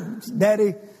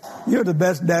 Daddy, you're the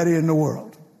best daddy in the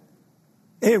world.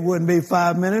 It wouldn't be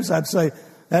 5 minutes. I'd say,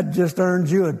 that just earns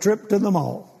you a trip to the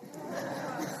mall.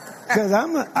 Because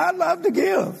I love to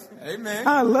give. Amen.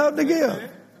 I love to give.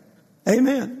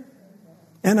 Amen.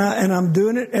 And I'm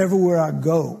doing it everywhere I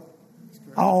go,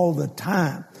 all the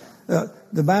time.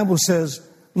 The Bible says,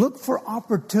 look for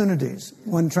opportunities,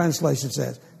 one translation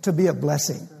says, to be a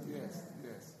blessing. Yes.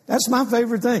 That's my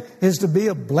favorite thing, is to be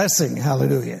a blessing.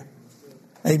 Hallelujah.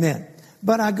 Amen.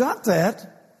 But I got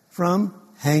that from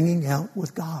hanging out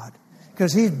with God,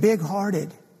 because He's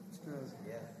big-hearted.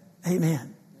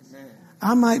 Amen.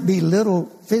 I might be little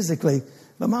physically,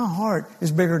 but my heart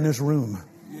is bigger than this room.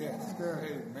 Yes.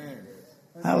 Amen.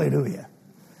 Hallelujah.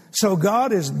 So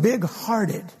God is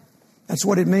big-hearted. That's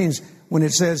what it means when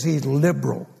it says He's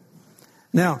liberal.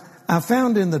 Now, I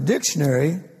found in the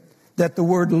dictionary that the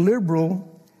word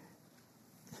liberal,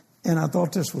 and I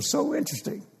thought this was so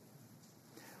interesting.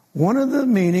 One of the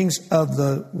meanings of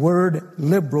the word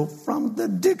liberal from the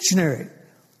dictionary,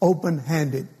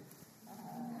 open-handed.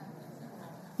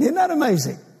 Isn't that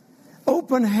amazing?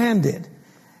 Open-handed.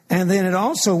 And then it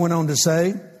also went on to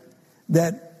say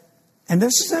that, and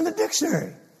this is in the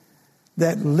dictionary,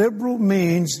 that liberal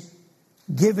means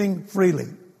giving freely.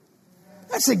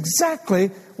 That's exactly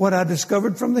what I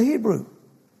discovered from the Hebrew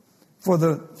for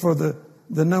the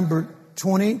number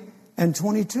 20 and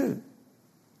 22.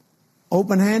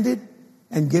 Open-handed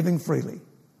and giving freely.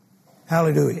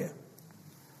 Hallelujah.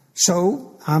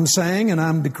 So I'm saying and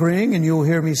I'm decreeing, and you'll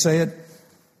hear me say it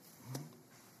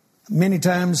many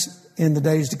times in the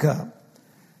days to come.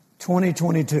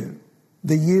 2022,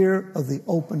 the year of the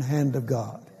open hand of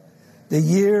God. The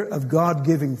year of God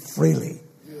giving freely.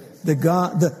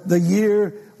 The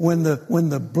year when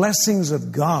the blessings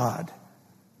of God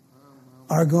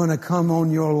are going to come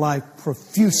on your life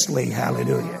profusely.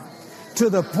 Hallelujah. To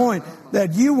the point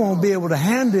that you won't be able to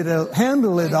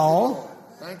handle it all.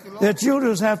 That you'll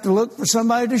just have to look for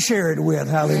somebody to share it with.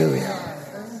 Hallelujah.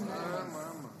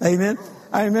 Amen.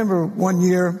 I remember one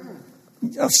year,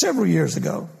 several years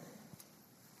ago.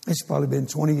 It's probably been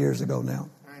 20 years ago now.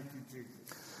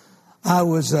 I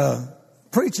was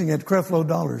preaching at Creflo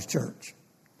Dollar's church.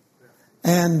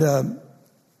 And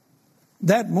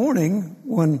that morning,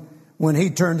 when he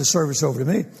turned the service over to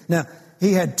me. Now,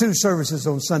 he had 2 services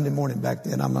on Sunday morning back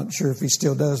then. I'm not sure if he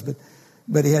still does,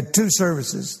 but he had 2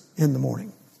 services in the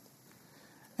morning.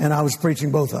 And I was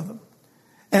preaching both of them.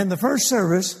 And the first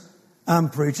service, I'm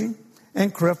preaching,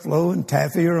 and Creflo and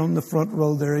Taffy are on the front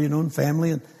row there, and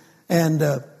family. And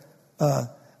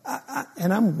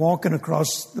I'm walking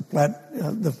across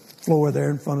the floor there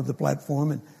in front of the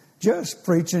platform and just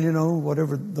preaching,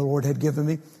 whatever the Lord had given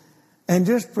me. And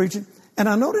just preaching. And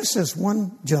I noticed this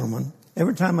one gentleman,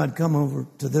 every time I'd come over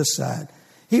to this side,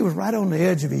 he was right on the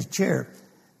edge of his chair,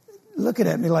 looking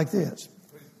at me like this.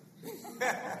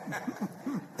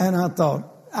 And I thought,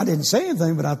 I didn't say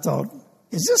anything, but I thought,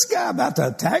 is this guy about to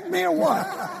attack me or what?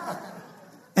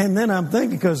 And then I'm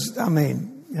thinking, because,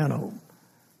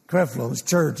 Creflo's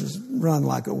church is run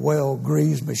like a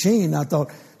well-greased machine. I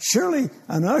thought, surely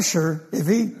an usher, if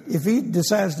he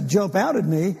decides to jump out at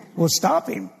me, will stop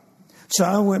him. So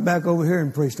I went back over here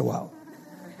and preached a while.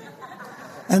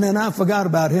 And then I forgot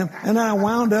about him, and I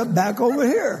wound up back over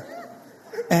here.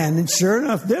 And sure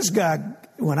enough, this guy,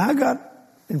 when I got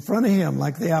in front of him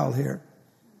like the owl here,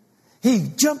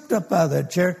 he jumped up out of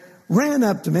that chair, ran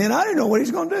up to me, and I didn't know what he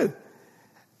was going to do.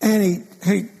 And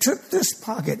he took this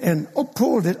pocket and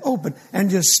pulled it open and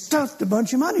just stuffed a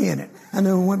bunch of money in it. And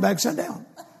then went back and sat down.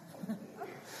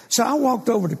 So I walked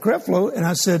over to Creflo and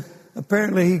I said,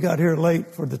 apparently he got here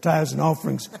late for the tithes and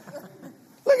offerings.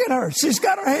 Look at her. She's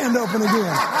got her hand open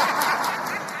again.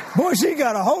 Boy, she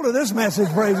got a hold of this message,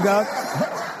 praise God.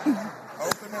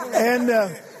 And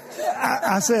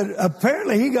I said,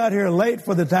 apparently he got here late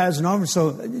for the tithes and offerings, so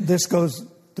this goes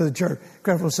to the church.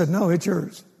 Creflo said, no, it's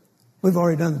yours. We've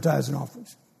already done the tithes and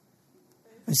offerings.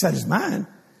 He said, it's mine.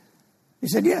 He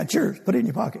said, yeah, it's yours. Put it in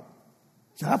your pocket.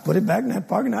 So I put it back in that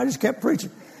pocket and I just kept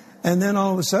preaching. And then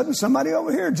all of a sudden somebody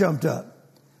over here jumped up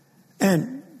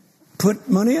and put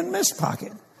money in this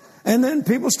pocket. And then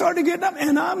people started getting up.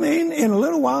 And in a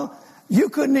little while, you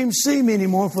couldn't even see me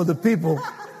anymore for the people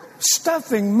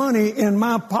stuffing money in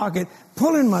my pocket,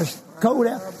 pulling my coat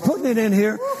out, putting it in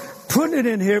here, putting it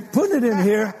in here, putting it in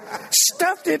here,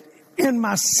 stuffed it in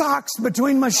my socks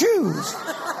between my shoes.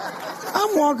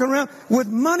 I'm walking around with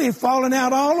money falling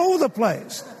out all over the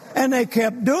place. And they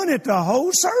kept doing it the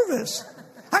whole service.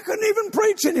 I couldn't even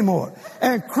preach anymore.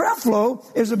 And Creflo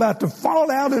is about to fall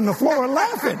out in the floor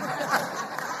laughing.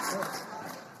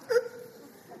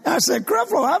 I said,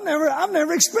 Creflo, I've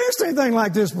never experienced anything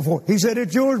like this before. He said,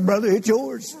 it's yours, brother, it's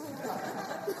yours.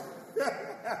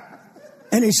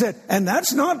 And he said, and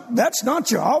that's not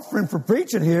your offering for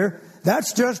preaching here.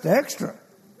 That's just extra.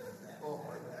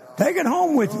 Take it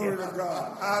home with you.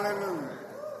 Hallelujah.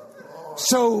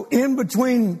 So in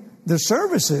between the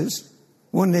services,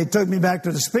 when they took me back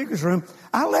to the speaker's room,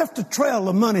 I left a trail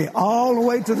of money all the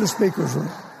way to the speaker's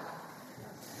room.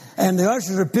 And the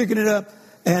ushers are picking it up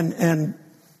and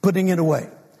putting it away.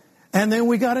 And then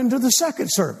we got into the second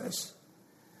service.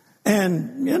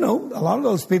 And, a lot of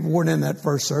those people weren't in that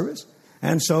first service.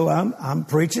 And so I'm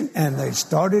preaching, and they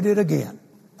started it again.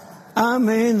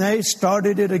 They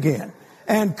started it again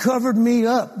and covered me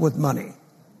up with money.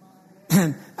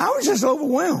 And I was just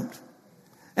overwhelmed.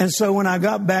 And so when I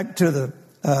got back to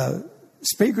the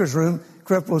speaker's room,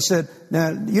 Creflo said, now,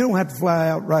 you don't have to fly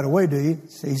out right away, do you?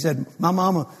 He said, my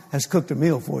mama has cooked a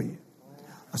meal for you.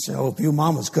 I said, oh, if your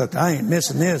mama's cooked, I ain't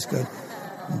missing this, because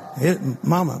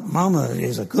mama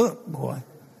is a cook, boy.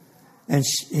 And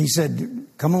he said,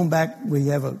 come on back. We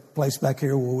have a place back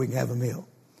here where we can have a meal.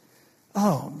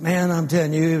 Oh, man, I'm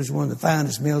telling you, it was one of the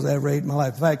finest meals I ever ate in my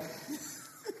life. In fact,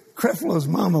 Creflo's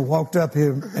mama walked up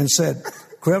here and said,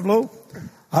 Creflo,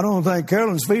 I don't think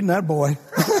Carolyn's feeding that boy.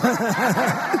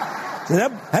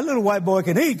 that little white boy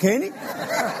can eat, can't he?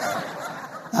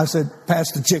 I said,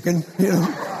 pass the chicken, you know.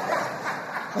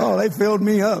 Oh, they filled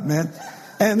me up, man.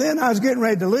 And then I was getting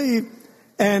ready to leave,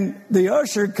 and the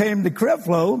usher came to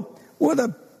Creflo with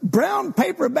a brown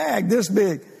paper bag this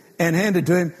big and handed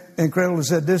to him, and Creflo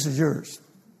said, this is yours.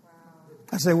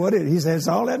 I said, what is it? He said, it's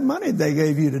all that money they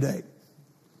gave you today.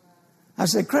 I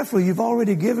said, Creflo, you've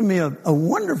already given me a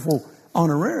wonderful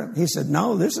honorarium. He said,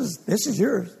 no, this is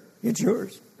yours. It's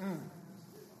yours.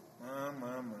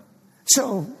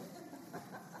 So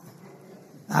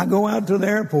I go out to the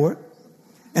airport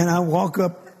and I walk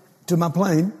up to my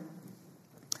plane,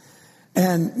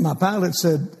 and my pilot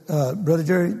said, Brother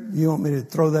Jerry, you want me to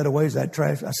throw that away? Is that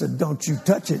trash? I said, don't you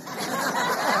touch it.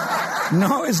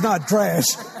 No, it's not trash.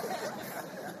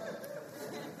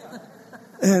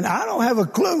 And I don't have a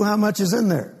clue how much is in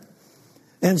there.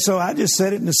 And so I just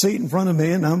set it in the seat in front of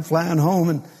me, and I'm flying home,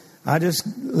 and I just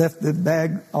left the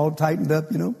bag all tightened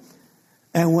up, you know.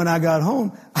 And when I got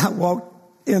home, I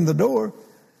walked in the door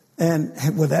and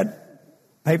with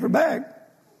that paper bag.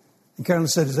 And Carolyn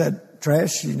said, is that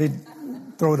trash? You need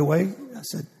to throw it away? I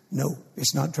said, no,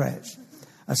 it's not trash.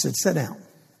 I said, sit down.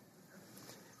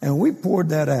 And we poured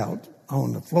that out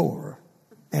on the floor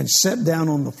and sat down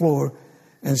on the floor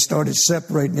and started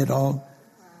separating it all.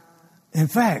 In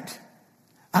fact,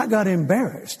 I got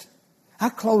embarrassed. I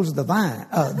closed the blinds.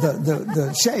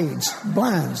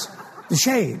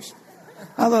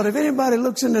 I thought, if anybody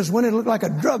looks in this window, it looked like a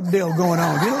drug deal going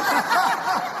on, you know?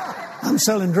 I'm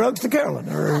selling drugs to Carolyn,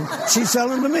 or she's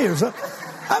selling to me, or something.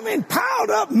 I mean,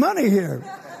 piled up money here,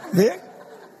 Vic.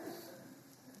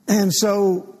 And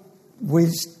so we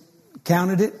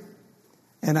counted it,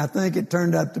 and I think it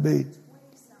turned out to be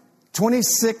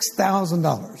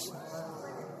 $26,000.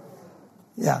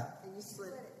 Yeah.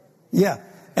 Yeah.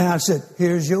 And I said,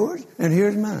 here's yours and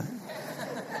here's mine.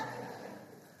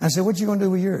 I said, what you going to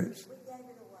do with yours?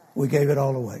 We gave it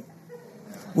all away.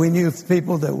 We knew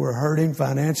people that were hurting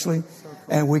financially,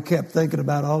 and we kept thinking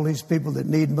about all these people that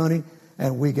need money,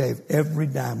 and we gave every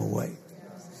dime away.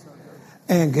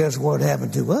 And guess what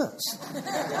happened to us?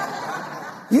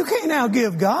 You can't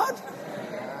outgive God.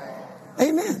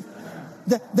 Amen.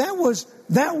 That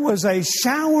was a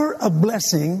shower of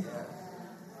blessing,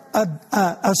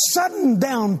 a sudden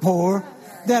downpour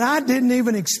that I didn't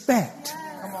even expect.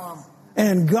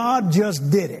 And God just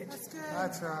did it.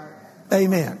 That's right.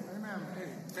 Amen.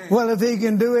 Well, if He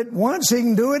can do it once, He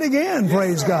can do it again.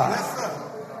 Praise God.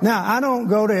 Now, I don't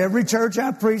go to every church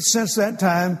I preached since that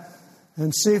time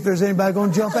and see if there's anybody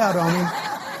going to jump out on me.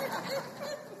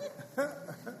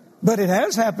 But it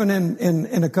has happened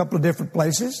in a couple of different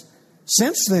places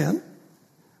since then.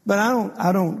 But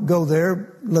I don't go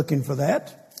there looking for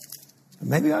that.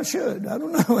 Maybe I should. I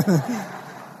don't know.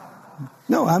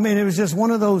 No, I mean, it was just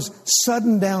one of those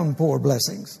sudden downpour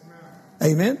blessings.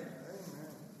 Amen.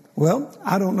 Well,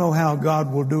 I don't know how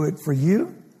God will do it for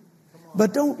you,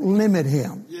 but don't limit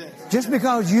Him. Just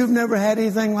because you've never had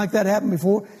anything like that happen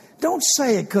before, don't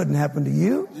say it couldn't happen to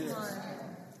you.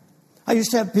 I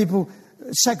used to have people,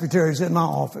 secretaries in my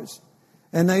office,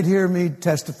 and they'd hear me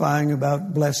testifying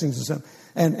about blessings and stuff.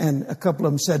 And a couple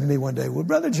of them said to me one day, well,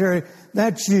 Brother Jerry,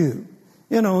 that's you.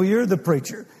 You know, you're the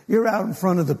preacher. You're out in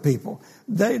front of the people.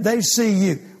 They see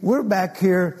you. We're back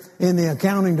here in the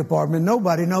accounting department.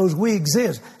 Nobody knows we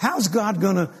exist. How's God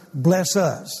going to bless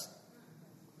us?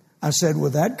 I said,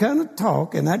 with that kind of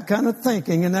talk and that kind of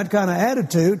thinking and that kind of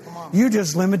attitude, you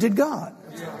just limited God.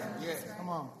 Come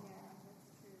on.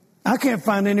 I can't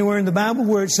find anywhere in the Bible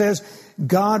where it says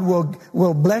God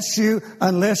will bless you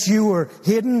unless you are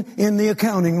hidden in the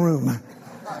accounting room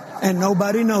and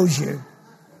nobody knows you.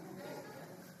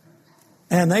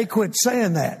 And they quit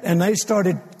saying that, and they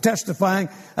started testifying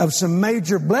of some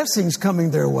major blessings coming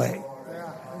their way.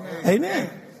 Amen.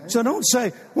 So don't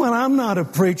say, well, I'm not a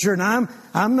preacher, and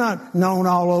I'm not known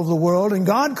all over the world, and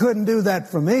God couldn't do that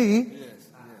for me.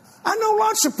 I know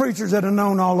lots of preachers that are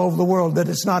known all over the world that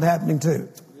it's not happening to.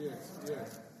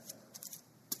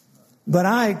 But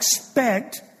I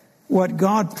expect what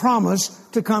God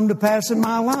promised to come to pass in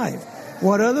my life.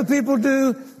 What other people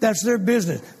do, that's their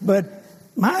business. But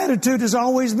my attitude has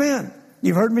always been,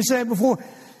 you've heard me say it before,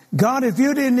 God, if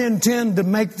you didn't intend to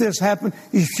make this happen,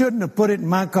 you shouldn't have put it in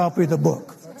my copy of the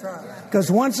book. Because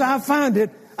once I find it,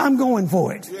 I'm going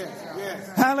for it.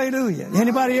 Hallelujah.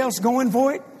 Anybody else going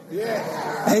for it?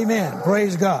 Amen.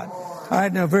 Praise God. All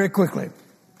right, now very quickly.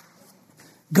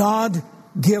 God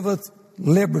giveth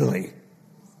liberally,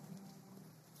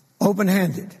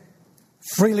 open-handed,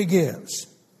 freely gives,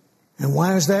 And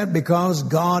why is that? Because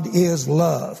God is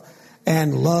love,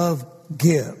 and love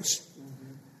gives.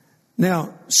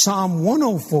 Now, Psalm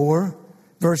 104,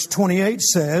 verse 28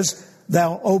 says,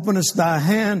 Thou openest thy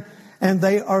hand, and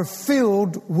they are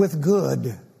filled with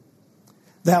good.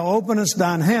 Thou openest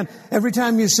thine hand. Every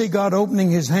time you see God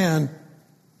opening his hand,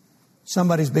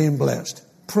 somebody's being blessed.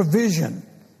 Provision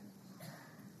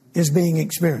is being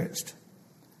experienced.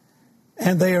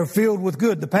 And they are filled with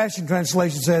good. The Passion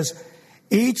Translation says,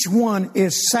 each one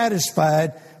is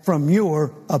satisfied from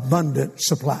your abundant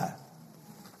supply.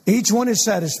 Each one is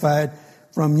satisfied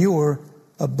from your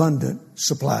abundant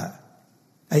supply.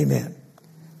 Amen.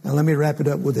 Now let me wrap it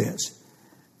up with this.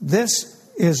 This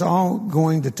is all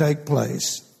going to take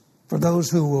place for those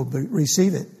who will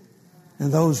receive it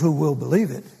and those who will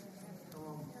believe it,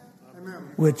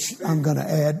 which I'm going to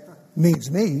add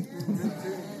means me.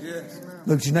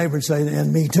 Look at your neighbor and say,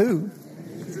 and me too.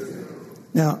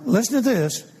 Now, listen to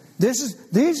this.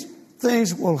 These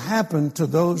things will happen to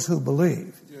those who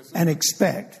believe and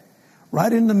expect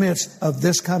right in the midst of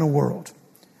this kind of world.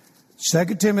 2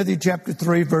 Timothy chapter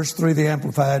 3, verse 3, the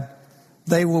Amplified.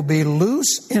 They will be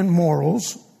loose in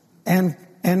morals and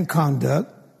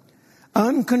conduct,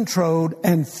 uncontrolled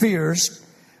and fierce,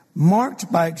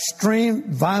 marked by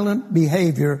extreme violent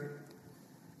behavior,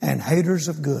 and haters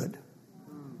of good.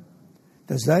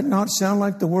 Does that not sound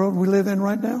like the world we live in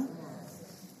right now?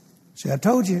 See, I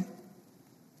told you.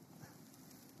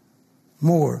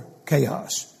 More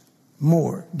chaos,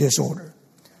 more disorder.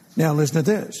 Now listen to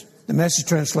this. The Message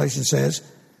translation says,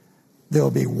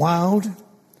 they'll be wild,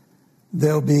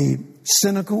 they'll be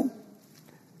cynical,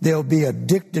 they'll be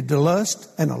addicted to lust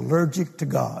and allergic to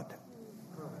God.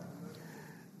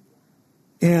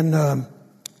 In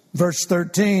verse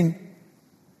 13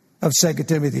 of 2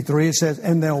 Timothy 3, it says,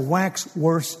 and they'll wax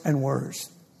worse and worse.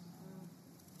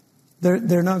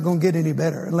 They're not going to get any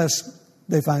better unless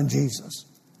they find Jesus.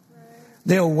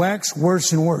 They'll wax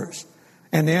worse and worse.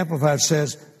 And the Amplified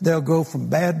says they'll go from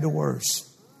bad to worse.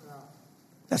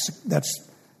 That's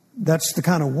the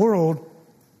kind of world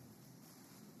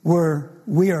where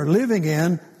we are living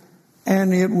in,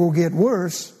 and it will get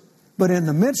worse. But in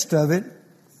the midst of it,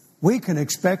 we can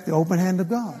expect the open hand of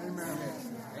God.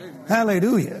 Amen.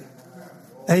 Hallelujah.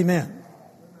 Amen.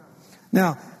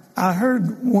 Now, I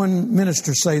heard one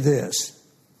minister say this,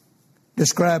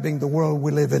 describing the world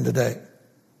we live in today.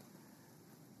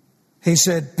 He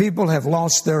said, people have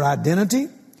lost their identity.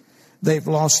 They've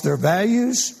lost their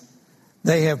values.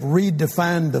 They have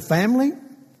redefined the family.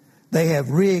 They have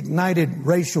reignited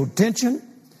racial tension.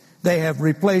 They have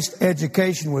replaced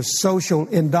education with social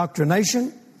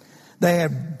indoctrination. They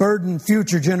have burdened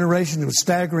future generations with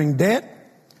staggering debt.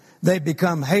 They've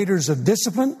become haters of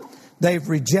discipline. They've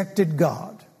rejected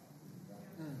God.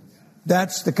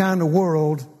 That's the kind of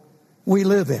world we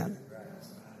live in.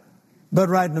 But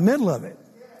right in the middle of it,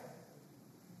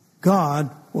 God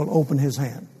will open his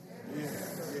hand.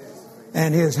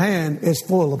 And his hand is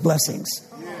full of blessings.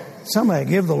 Somebody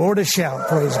give the Lord a shout.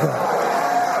 Praise God.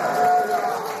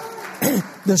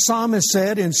 The psalmist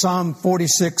said in Psalm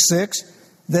 46:6,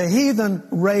 the heathen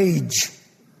rage.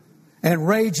 And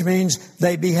rage means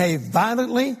they behave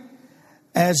violently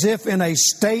as if in a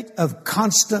state of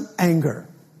constant anger.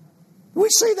 We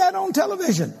see that on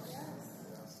television.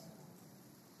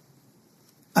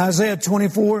 Isaiah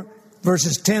 24,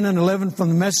 verses 10 and 11 from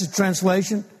the Message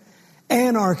translation.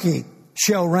 Anarchy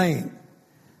shall reign.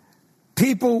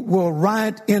 People will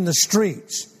riot in the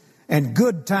streets, and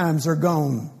good times are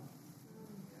gone.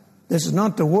 This is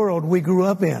not the world we grew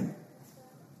up in.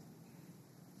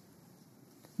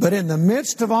 But in the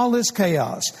midst of all this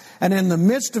chaos, and in the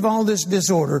midst of all this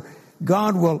disorder,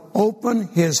 God will open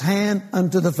his hand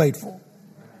unto the faithful.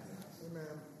 Amen.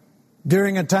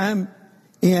 During a time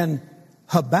in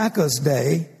Habakkuk's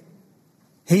day,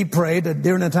 he prayed,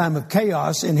 during a time of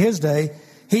chaos in his day,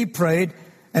 he prayed,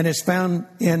 and it's found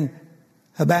in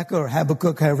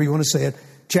Habakkuk, however you want to say it,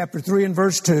 chapter 3 and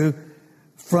verse 2.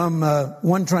 From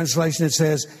one translation it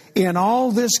says, in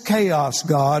all this chaos,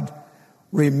 God,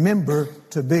 remember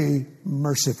to be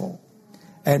merciful.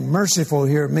 And merciful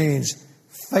here means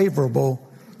favorable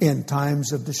in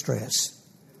times of distress.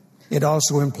 It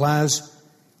also implies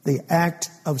the act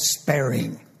of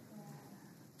sparing.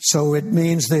 So it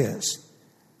means this: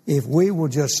 if we will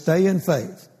just stay in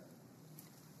faith,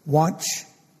 watch,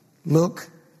 look,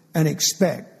 and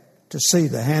expect to see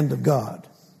the hand of God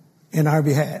in our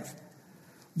behalf,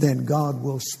 then God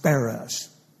will spare us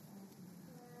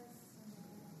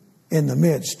in the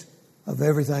midst of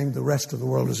everything the rest of the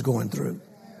world is going through.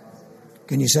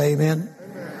 Can you say amen?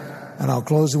 Amen. And I'll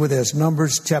close it with this.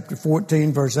 Numbers chapter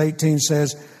 14, verse 18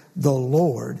 says, the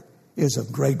Lord is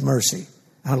of great mercy.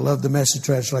 I love the Message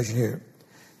translation here.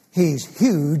 He's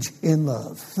huge in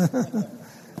love.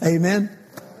 Amen.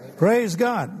 Praise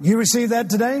God. You receive that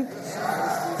today?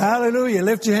 Hallelujah.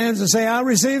 Lift your hands and say, I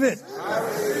receive it.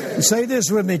 And say this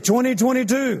with me.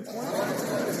 2022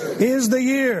 is the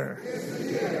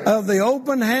year of the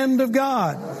open hand of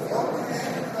God.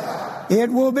 It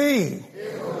will be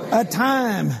a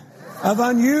time of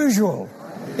unusual,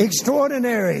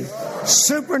 extraordinary,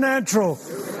 supernatural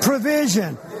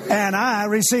provision. And I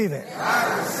receive it.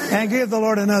 And give the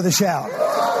Lord another shout.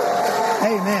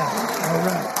 Amen. All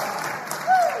right.